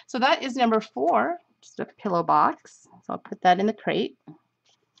 Okay, so that is number 4, just a pillow box. So I'll put that in the crate.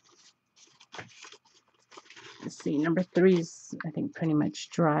 Let's see, number 3 is, I think, pretty much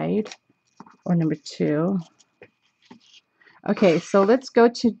dried, or number 2. Okay, so let's go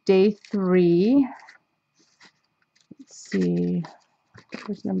to day 3. Let's see,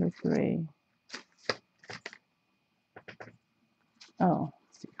 where's number 3? Oh,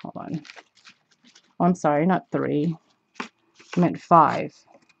 let's see, hold on. Oh, I'm sorry, not 3. I meant 5.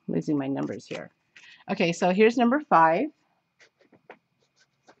 I'm losing my numbers here. Okay, so here's number 5.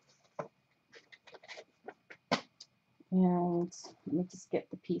 And let me just get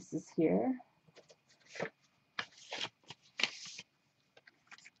the pieces here.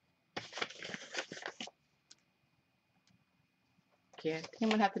 Okay, I think I'm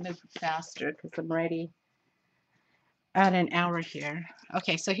gonna have to move faster because I'm already at an hour here.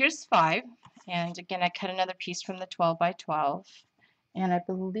 Okay, so here's 5. And again, I cut another piece from the 12 by 12. And I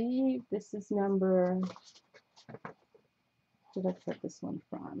believe this is number, where did I cut this one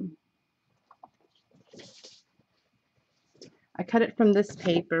from? I cut it from this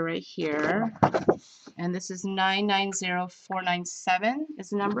paper right here. And this is 990497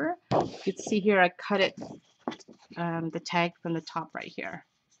 is the number. You can see here I cut it, the tag from the top right here.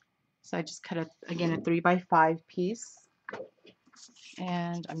 So I just cut it, again, a 3 by 5 piece.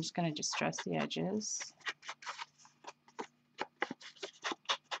 And I'm just going to distress the edges.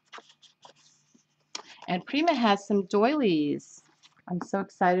 And Prima has some doilies. I'm so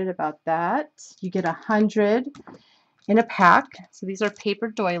excited about that. You get 100 in a pack. So these are paper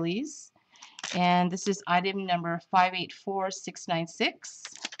doilies. And this is item number 584696.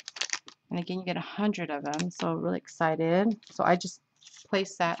 And again, you get 100 of them. So really excited. So I just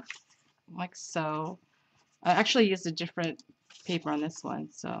place that like so. I actually used a different paper on this one.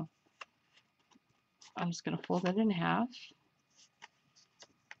 So I'm just going to fold it in half.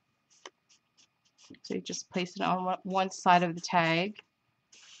 So you just place it on one side of the tag.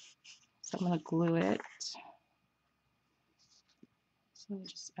 So I'm going to glue it. So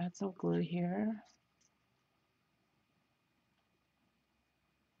just add some glue here.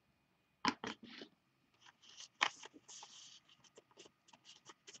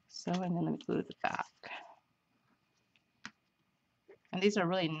 So, and then I'm glue the back. And these are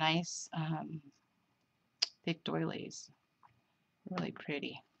really nice thick doilies. Really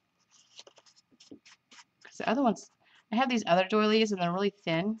pretty. Because the other ones, I have these other doilies and they're really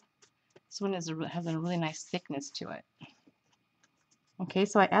thin. This one has a really nice thickness to it. Okay,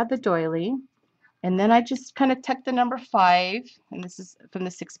 so I add the doily, and then I just kind of tuck the number 5, and this is from the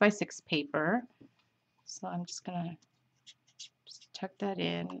 6 by 6 paper. So I'm just gonna tuck that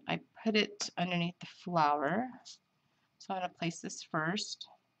in. I put it underneath the flower. So I'm gonna place this first,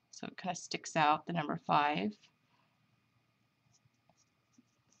 so it kind of sticks out the number 5.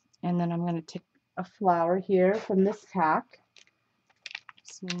 And then I'm gonna take a flower here from this pack.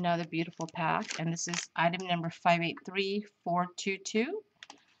 It's another beautiful pack, and this is item number 583422.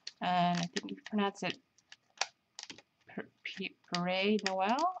 And I think you pronounce it Pere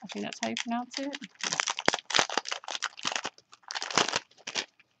Noel. I think that's how you pronounce it.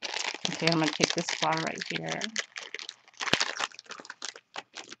 Okay, I'm going to take this flower right here.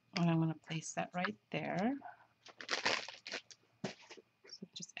 And I'm going to place that right there. So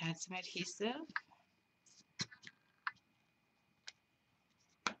just add some adhesive.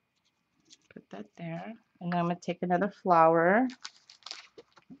 Put that there. And then I'm going to take another flower.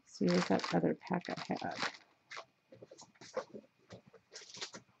 Let's see, where's that other pack I had?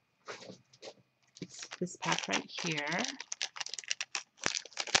 It's this pack right here.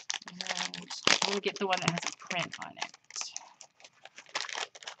 And I'm going to get the one that has a print on it.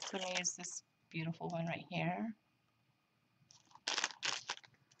 So I'm going to use this beautiful one right here.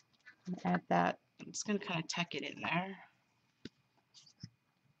 And add that. I'm just going to kind of tuck it in there.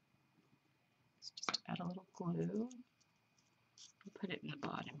 Just add a little glue. Put it in the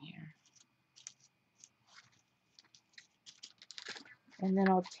bottom here. And then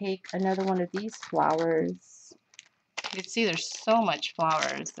I'll take another one of these flowers. You can see there's so much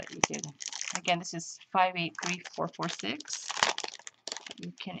flowers that you can, again, this is 583446.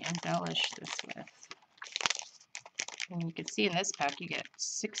 You can embellish this with. And you can see in this pack you get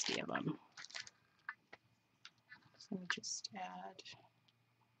 60 of them. So let me just add,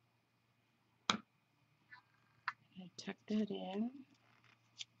 and tuck that in.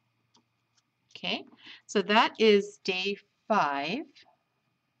 Okay, so that is day 5.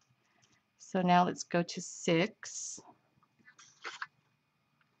 So now let's go to 6.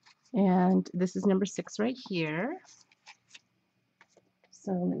 And this is number 6 right here.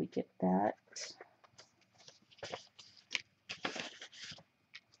 So let me get that.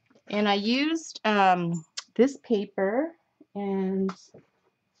 And I used this paper, and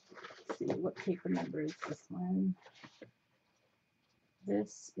let's see, what paper number is this one?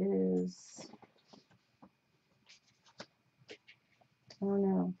 This is, oh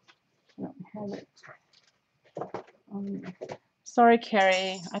no, I don't have it. Sorry,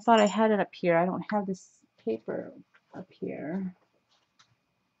 Carrie. I thought I had it up here. I don't have this paper up here.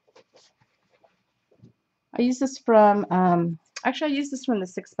 I use this from, actually I use this from the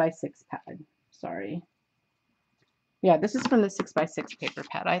 6x6 pad. Sorry. Yeah, this is from the 6x6 paper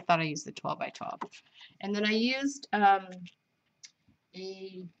pad. I thought I used the 12x12. And then I used let's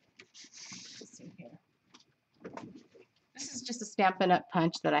see here. This is just a Stampin' Up!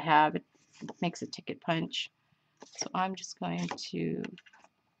 Punch that I have. It makes a ticket punch. So I'm just going to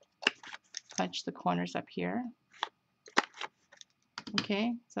punch the corners up here.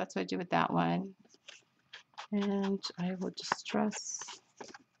 Okay, so that's what I do with that one. And I will distress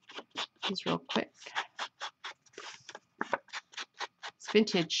these real quick. This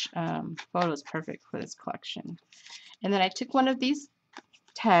vintage photo is perfect for this collection. And then I took one of these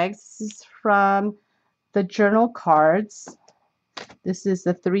tags. This is from the journal cards. This is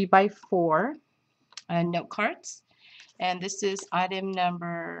the 3x4 note cards. And this is item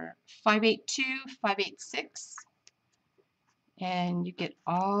number 582586. And you get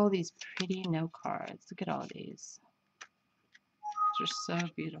all these pretty note cards. Look at all these. They're so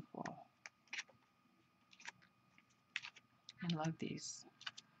beautiful. I love these.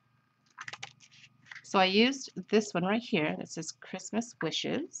 So I used this one right here that says Christmas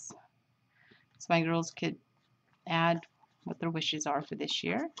Wishes. So my girls could add what their wishes are for this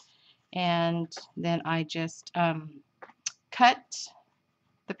year. And then I just cut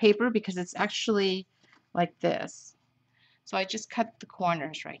the paper because it's actually like this. So I just cut the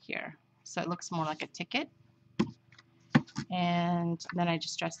corners right here. So it looks more like a ticket. And then I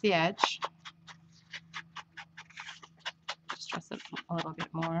just dress the edge. Just dress it a little bit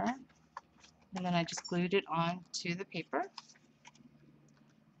more. And then I just glued it onto the paper.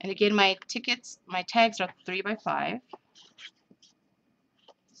 And again, my tags are 3x5.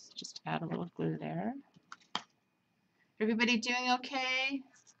 So just add a little glue there. Everybody doing okay?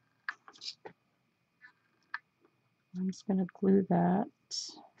 I'm just going to glue that.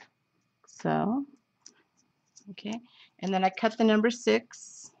 So, okay. And then I cut the number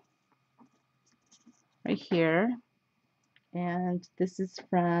 6 right here. And this is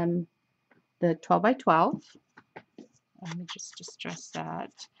from the 12x12. Let me just distress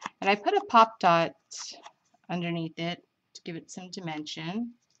that. And I put a pop dot underneath it to give it some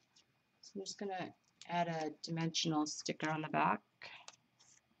dimension. So I'm just going to add a dimensional sticker on the back.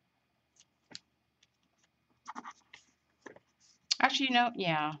 Actually, you know,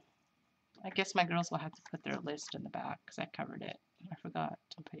 yeah. I guess my girls will have to put their list in the back because I covered it. I forgot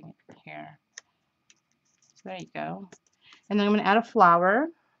I'm putting it here. So there you go. And then I'm going to add a flower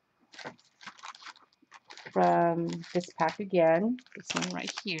from this pack again. This one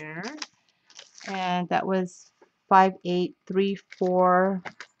right here. And that was 5834.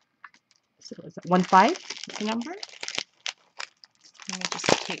 So was it 15? The number? Let me just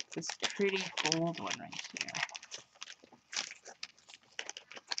take this pretty gold one right here.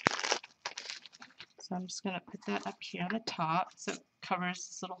 So I'm just going to put that up here on the top so it covers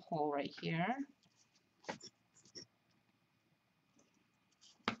this little hole right here.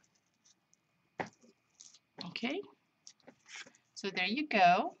 Okay, so there you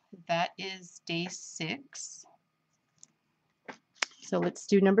go. That is day 6. So let's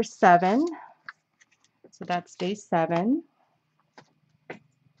do number 7. So that's day 7.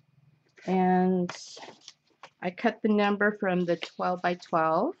 And I cut the number from the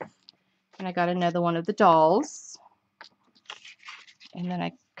 12x12. And I got another one of the dolls. And then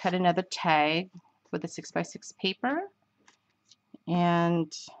I cut another tag with a 6x6 paper.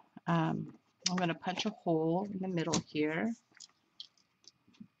 And I'm going to punch a hole in the middle here.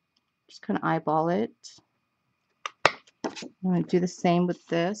 Just kind of eyeball it. I'm going to do the same with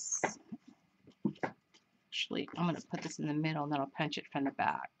this. Actually, I'm going to put this in the middle and then I'll punch it from the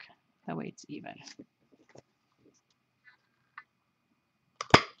back. That way it's even.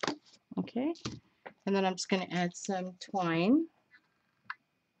 Okay. And then I'm just going to add some twine.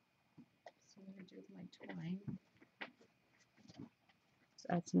 So I'm going to do my twine. Let's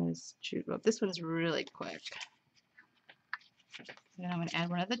add some of this jute rope. This one's really quick. And then I'm going to add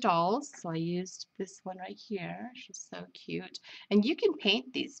one of the dolls. So I used this one right here. She's so cute. And you can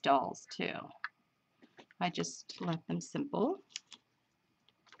paint these dolls too. I just left them simple.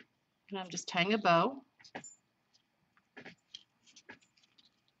 And I'm just tying a bow.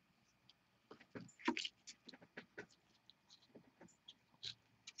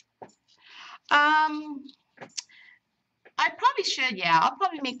 I probably should, yeah. I'll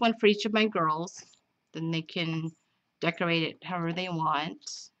probably make one for each of my girls. Then they can decorate it however they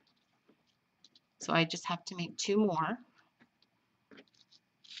want. So I just have to make 2 more.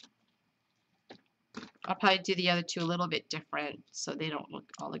 I'll probably do the other 2 a little bit different so they don't look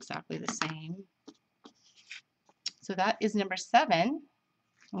all exactly the same. So that is number 7.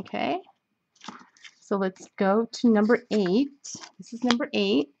 Okay. So let's go to number 8. This is number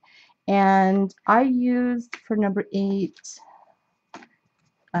 8. And I used for number 8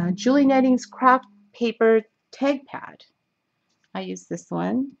 Julie Netting's Kraft paper tag pad. I used this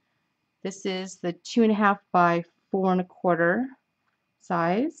one. This is the 2.5 by 4 1/4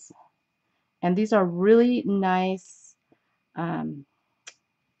 size. And these are really nice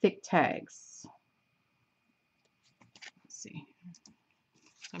thick tags. Let's see.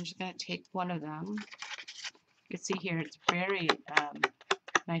 So I'm just going to take one of them. You can see here it's very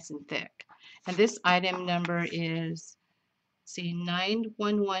nice and thick. And this item number is, see,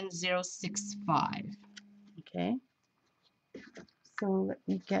 911065. Okay. So let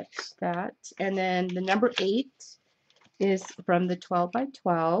me get that. And then the number 8 is from the 12 by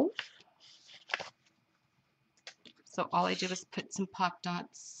 12. So all I did was put some pop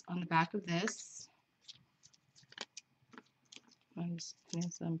dots on the back of this. I'm just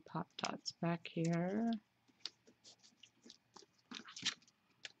putting some pop dots back here,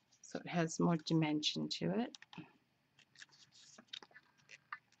 so it has more dimension to it.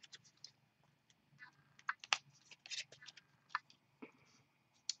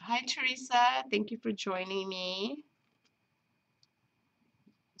 Hi Teresa, thank you for joining me.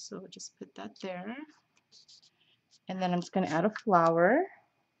 So we'll just put that there. And then I'm just going to add a flower.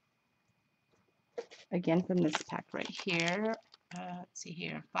 Again from this pack right here. Let's see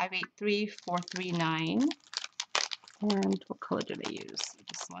here, 583439. And what color did I use?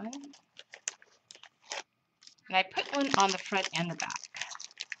 This one. And I put one on the front and the back.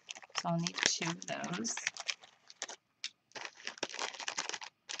 So I'll need 2 of those.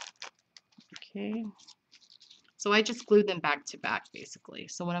 Okay. So I just glued them back to back basically.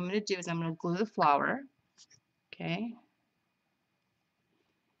 So what I'm going to do is I'm going to glue the flower. Okay.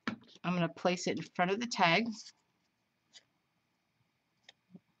 I'm going to place it in front of the tag.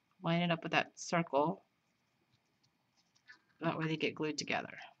 Line it up with that circle. That way they get glued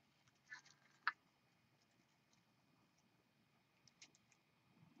together.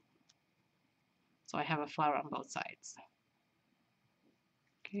 So I have a flower on both sides.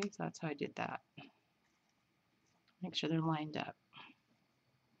 Okay, so that's how I did that. Make sure they're lined up.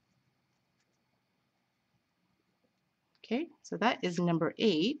 Okay, so that is number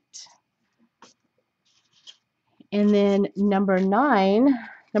 8. And then number 9.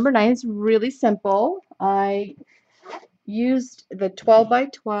 Number 9 is really simple. I used the 12 by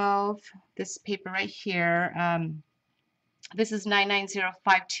 12, this paper right here. This is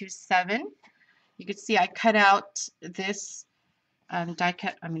 990527. You can see I cut out this die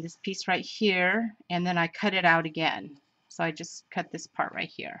cut, this piece right here, and then I cut it out again. So I just cut this part right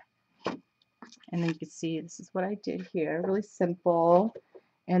here. And then you can see this is what I did here, really simple.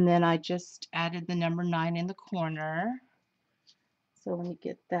 And then I just added the number 9 in the corner. So let me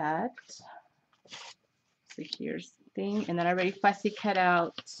get that. So here's the thing. And then I already fussy cut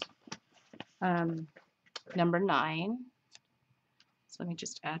out number 9. So let me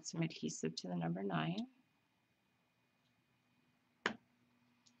just add some adhesive to the number 9.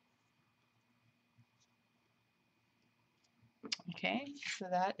 Okay, so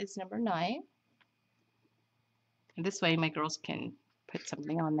that is number 9. And this way my girls can put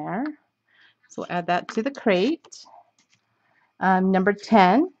something on there. So we'll add that to the crate. Number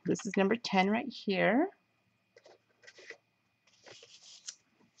 10, this is number 10 right here.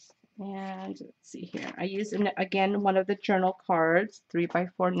 And let's see here. I use, again, one of the journal cards, 3 by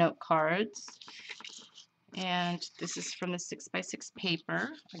 4 note cards. And this is from the 6 by 6 paper,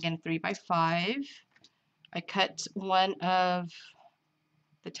 again, 3 by 5. I cut one of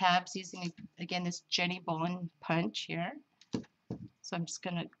the tabs using, again, this Jenny Bolin punch here. So I'm just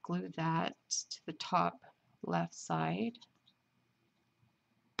going to glue that to the top left side.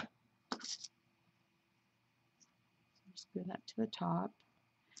 Just glue that to the top.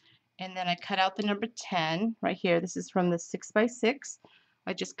 And then I cut out the number 10 right here. This is from the 6 by 6.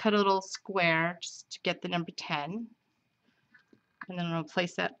 I just cut a little square just to get the number 10. And then I'm going to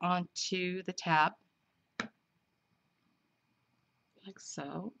place that onto the tab. Like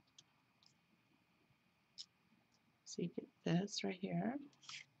so. So you get this right here.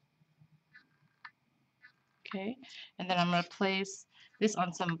 Okay, and then I'm going to place this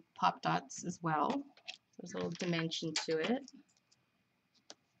on some pop dots as well. There's a little dimension to it.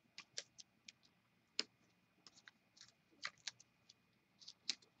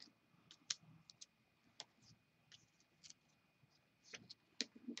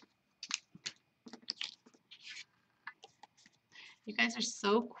 You guys are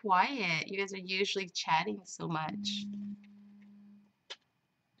so quiet. You guys are usually chatting so much.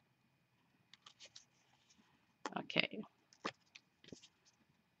 Okay.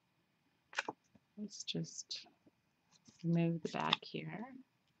 Let's just move the back here.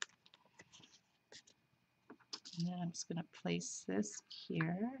 And then I'm just going to place this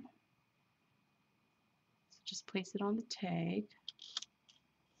here. So just place it on the tag.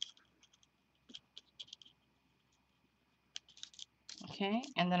 Okay,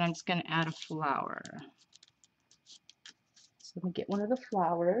 and then I'm just going to add a flower. So let me get one of the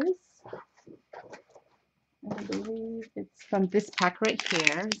flowers. I believe it's from this pack right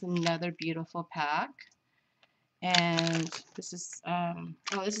here. It's another beautiful pack. And this is,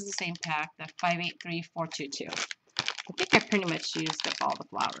 this is the same pack, the 583422. I think I pretty much used up all the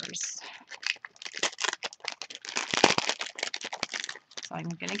flowers. So I'm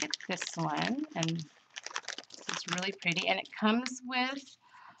going to get this one, and it's really pretty. And it comes with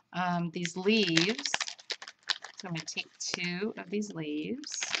these leaves. So I'm going to take 2 of these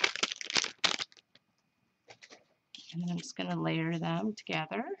leaves. And then I'm just going to layer them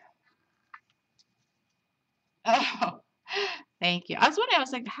together. Oh, thank you. I was wondering, I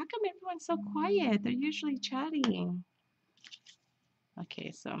was like, how come everyone's so quiet? They're usually chatting.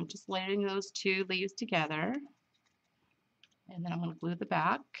 Okay, so I'm just layering those 2 leaves together. And then I'm going to glue the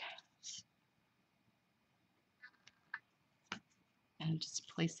back. And just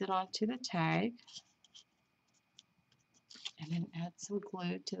place it onto the tag. And then add some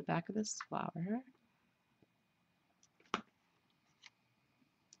glue to the back of this flower.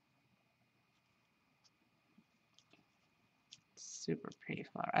 Super pretty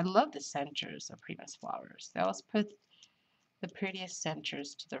flower. I love the centers of Prima's flowers. They always put the prettiest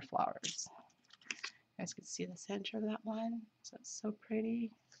centers to their flowers. You guys can see the center of that one. So it's so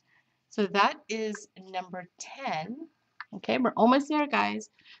pretty. So that is number 10. Okay, we're almost there, guys.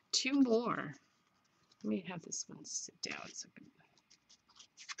 2 more. Let me have this one sit down so I can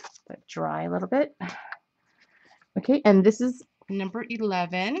let it dry a little bit. Okay, and this is number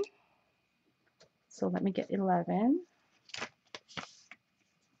 11. So let me get 11.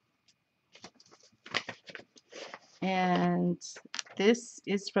 And this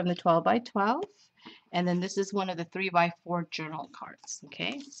is from the 12 by 12. And then this is one of the 3 by 4 journal cards.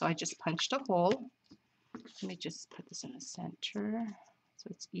 Okay, so I just punched a hole. Let me just put this in the center so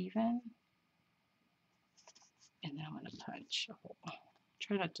it's even. And then I'm going to punch a hole.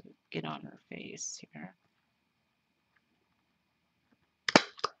 Try not to get on her face here.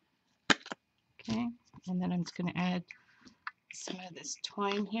 Okay, and then I'm just going to add some of this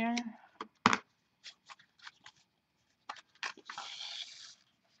twine here.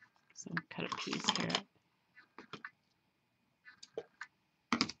 So I'm going to cut a piece here.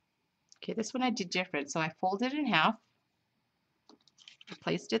 Okay, this one I did different. So I folded it in half. I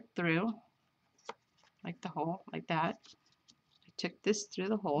placed it through, like the hole, like that. I took this through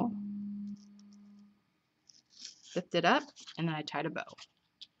the hole, lifted up, and then I tied a bow.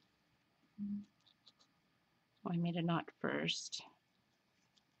 Well, I made a knot first,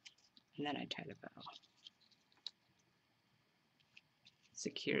 and then I tied a bow.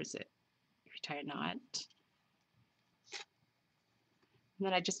 Secures it if you tie a knot. And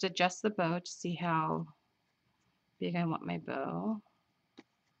then I just adjust the bow to see how big I want my bow.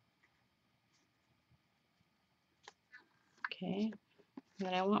 Okay, and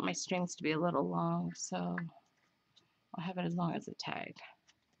then I want my strings to be a little long, so I'll have it as long as the tag.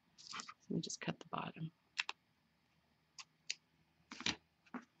 Let me just cut the bottom.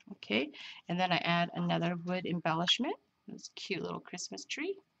 Okay, and then I add another wood embellishment, this cute little Christmas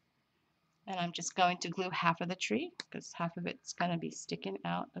tree. And I'm just going to glue half of the tree because half of it's going to be sticking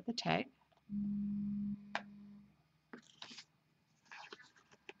out of the tag.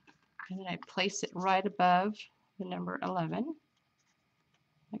 And then I place it right above the number 11,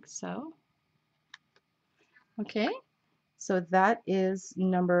 like so. Okay, so that is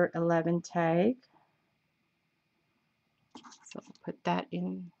number 11 tag. So I'll put that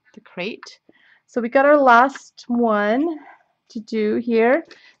in the crate. So we got our last one to do here.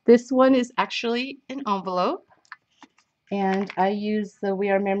 This one is actually an envelope, and I use the We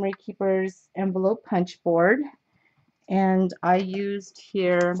Are Memory Keepers envelope punch board, and I used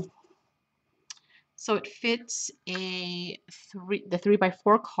here, so it fits the 3 by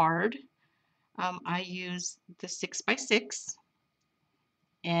 4 card. I use the 6 by 6,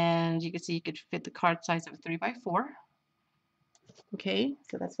 and you can see you could fit the card size of 3 by 4. Okay,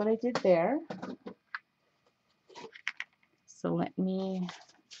 so that's what I did there. So let me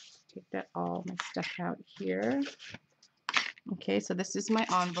take that all my stuff out here. Okay, so this is my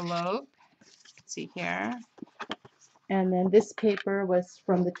envelope. See here. And then this paper was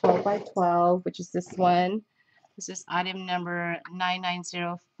from the 12 by 12, which is this one. This is item number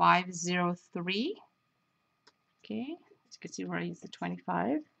 990503. Okay, as you can see where I use the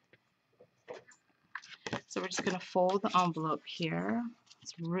 25. So we're just going to fold the envelope here.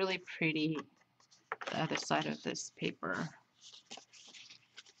 It's really pretty, the other side of this paper.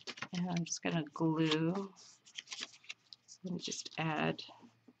 And I'm just going to glue. So let me just add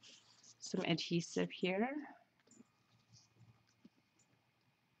some adhesive here.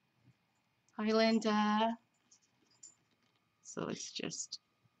 Hi, Linda. So let's just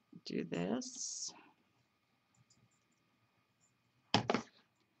do this.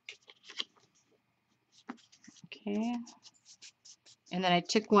 Okay. And then I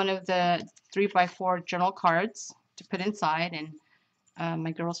took one of the 3x4 journal cards to put inside, and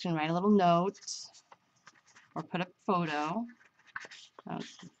my girls can write a little note or put a photo.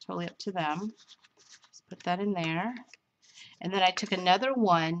 It's totally up to them. Just put that in there. And then I took another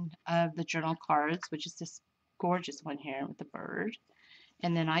one of the journal cards, which is this gorgeous one here with the bird.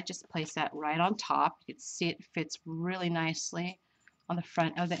 And then I just place that right on top. You can see it fits really nicely on the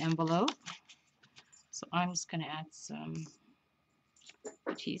front of the envelope. So I'm just going to add some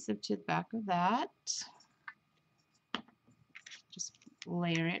adhesive to the back of that. Just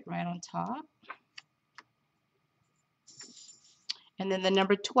layer it right on top. And then the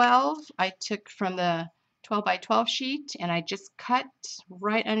number 12 I took from the 12 by 12 sheet, and I just cut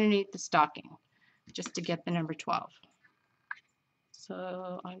right underneath the stocking just to get the number 12.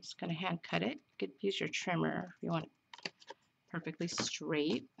 So I'm just going to hand cut it. You could use your trimmer if you want it perfectly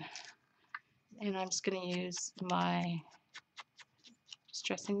straight. And I'm just going to use my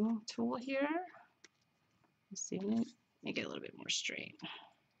distressing tool here. Let's see, make it a little bit more straight.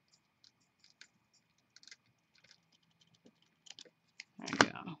 There we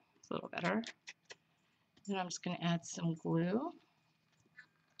go. It's a little better. And I'm just going to add some glue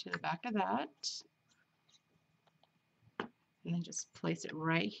to the back of that. And then just place it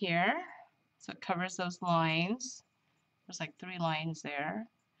right here so it covers those lines. There's like 3 lines there.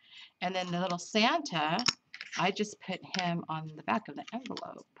 And then the little Santa, I just put him on the back of the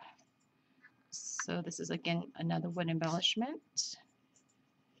envelope. So this is again another wood embellishment.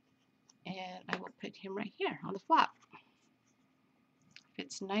 And I will put him right here on the flap.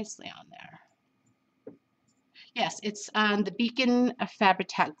 Fits nicely on there. Yes, it's the Beacon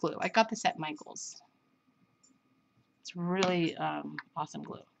Fabri-Tac glue. I got this at Michael's. It's really awesome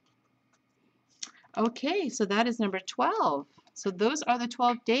glue. Okay, so that is number 12. So those are the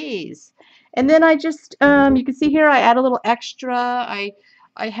 12 days. And then I just, you can see here, I add a little extra. I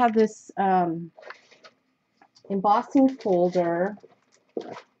have this embossing folder.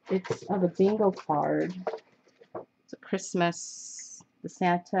 It's of a bingo card. It's a Christmas, the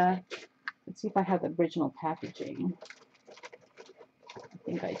Santa. Let's see if I have the original packaging. I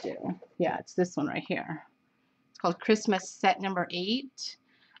think I do. Yeah, it's this one right here. It's called Christmas set number 8.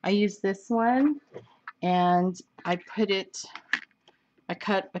 I use this one, and I cut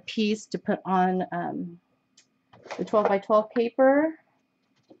a piece to put on the 12 by 12 paper.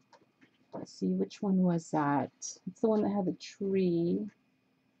 Let's see, which one was that? It's the one that had the tree.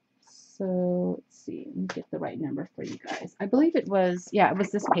 So let's see, let me get the right number for you guys. I believe it was, yeah, it was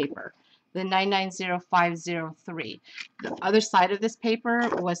this paper, the 990503. The other side of this paper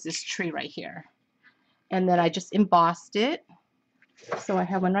was this tree right here. And then I just embossed it. So I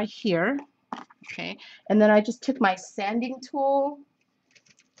have one right here. Okay, and then I just took my sanding tool,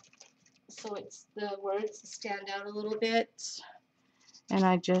 so it's the words stand out a little bit, and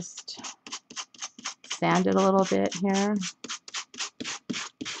I just sand it a little bit here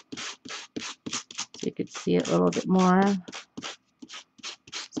so you could see it a little bit more,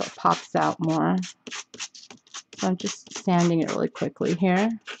 so it pops out more. So I'm just sanding it really quickly here.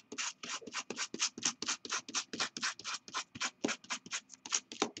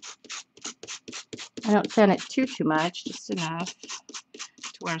 I don't sand it too much, just enough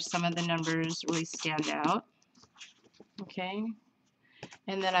to where some of the numbers really stand out. Okay,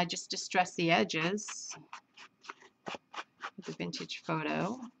 and then I just distress the edges with a vintage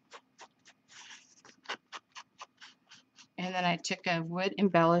photo. And then I took a wood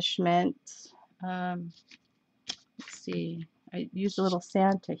embellishment. Let's see, I used a little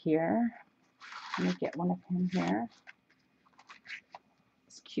Santa here. Let me get one of him here.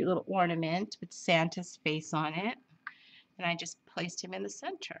 Cute little ornament with Santa's face on it, and I just placed him in the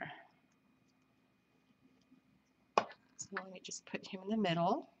center. So let me just put him in the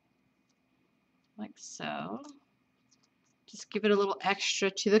middle like so. Just give it a little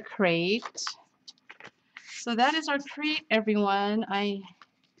extra to the crate. So that is our crate, everyone. I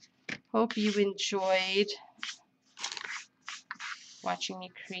hope you enjoyed watching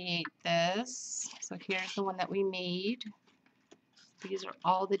me create this. So here's the one that we made. These are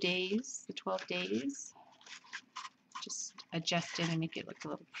all the days, the 12 days. Just adjust it and make it look a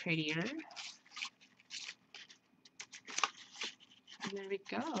little prettier. And there we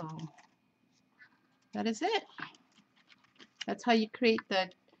go. That is it. That's how you create the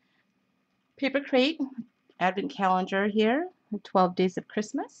paper crate advent calendar here, the 12 days of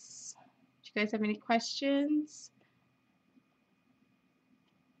Christmas. Do you guys have any questions?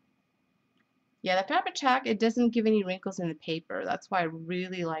 Yeah, the fabric tack, it doesn't give any wrinkles in the paper. That's why I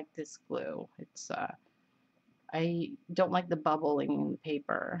really like this glue. It's I don't like the bubbling in the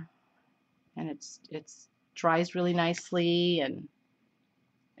paper, and it's dries really nicely, and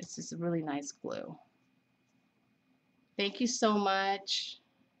it's just a really nice glue. Thank you so much.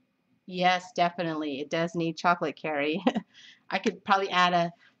 Yes, definitely. It does need chocolate, Carrie. I could probably add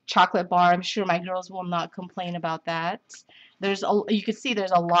a chocolate bar. I'm sure my girls will not complain about that. You can see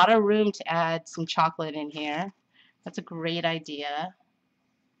there's a lot of room to add some chocolate in here. That's a great idea.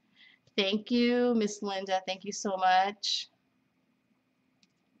 Thank you, Miss Linda. Thank you so much.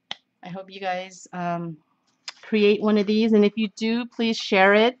 I hope you guys create one of these, and if you do, please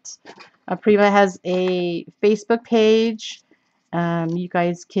share it. Prima has a Facebook page. You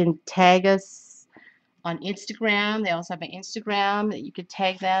guys can tag us on Instagram. They also have an Instagram that you could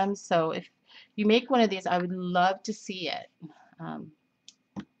tag them. So if you make one of these, I would love to see it.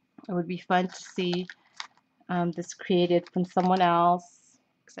 It would be fun to see this created from someone else,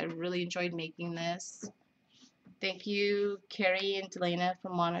 because I really enjoyed making this. Thank you, Carrie and Delana, for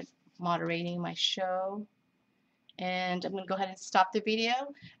moderating my show. And I'm going to go ahead and stop the video.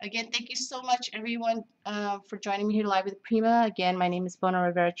 Again, thank you so much, everyone, for joining me here live with Prima. Again, my name is Bona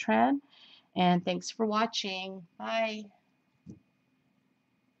Rivera Tran, and thanks for watching. Bye.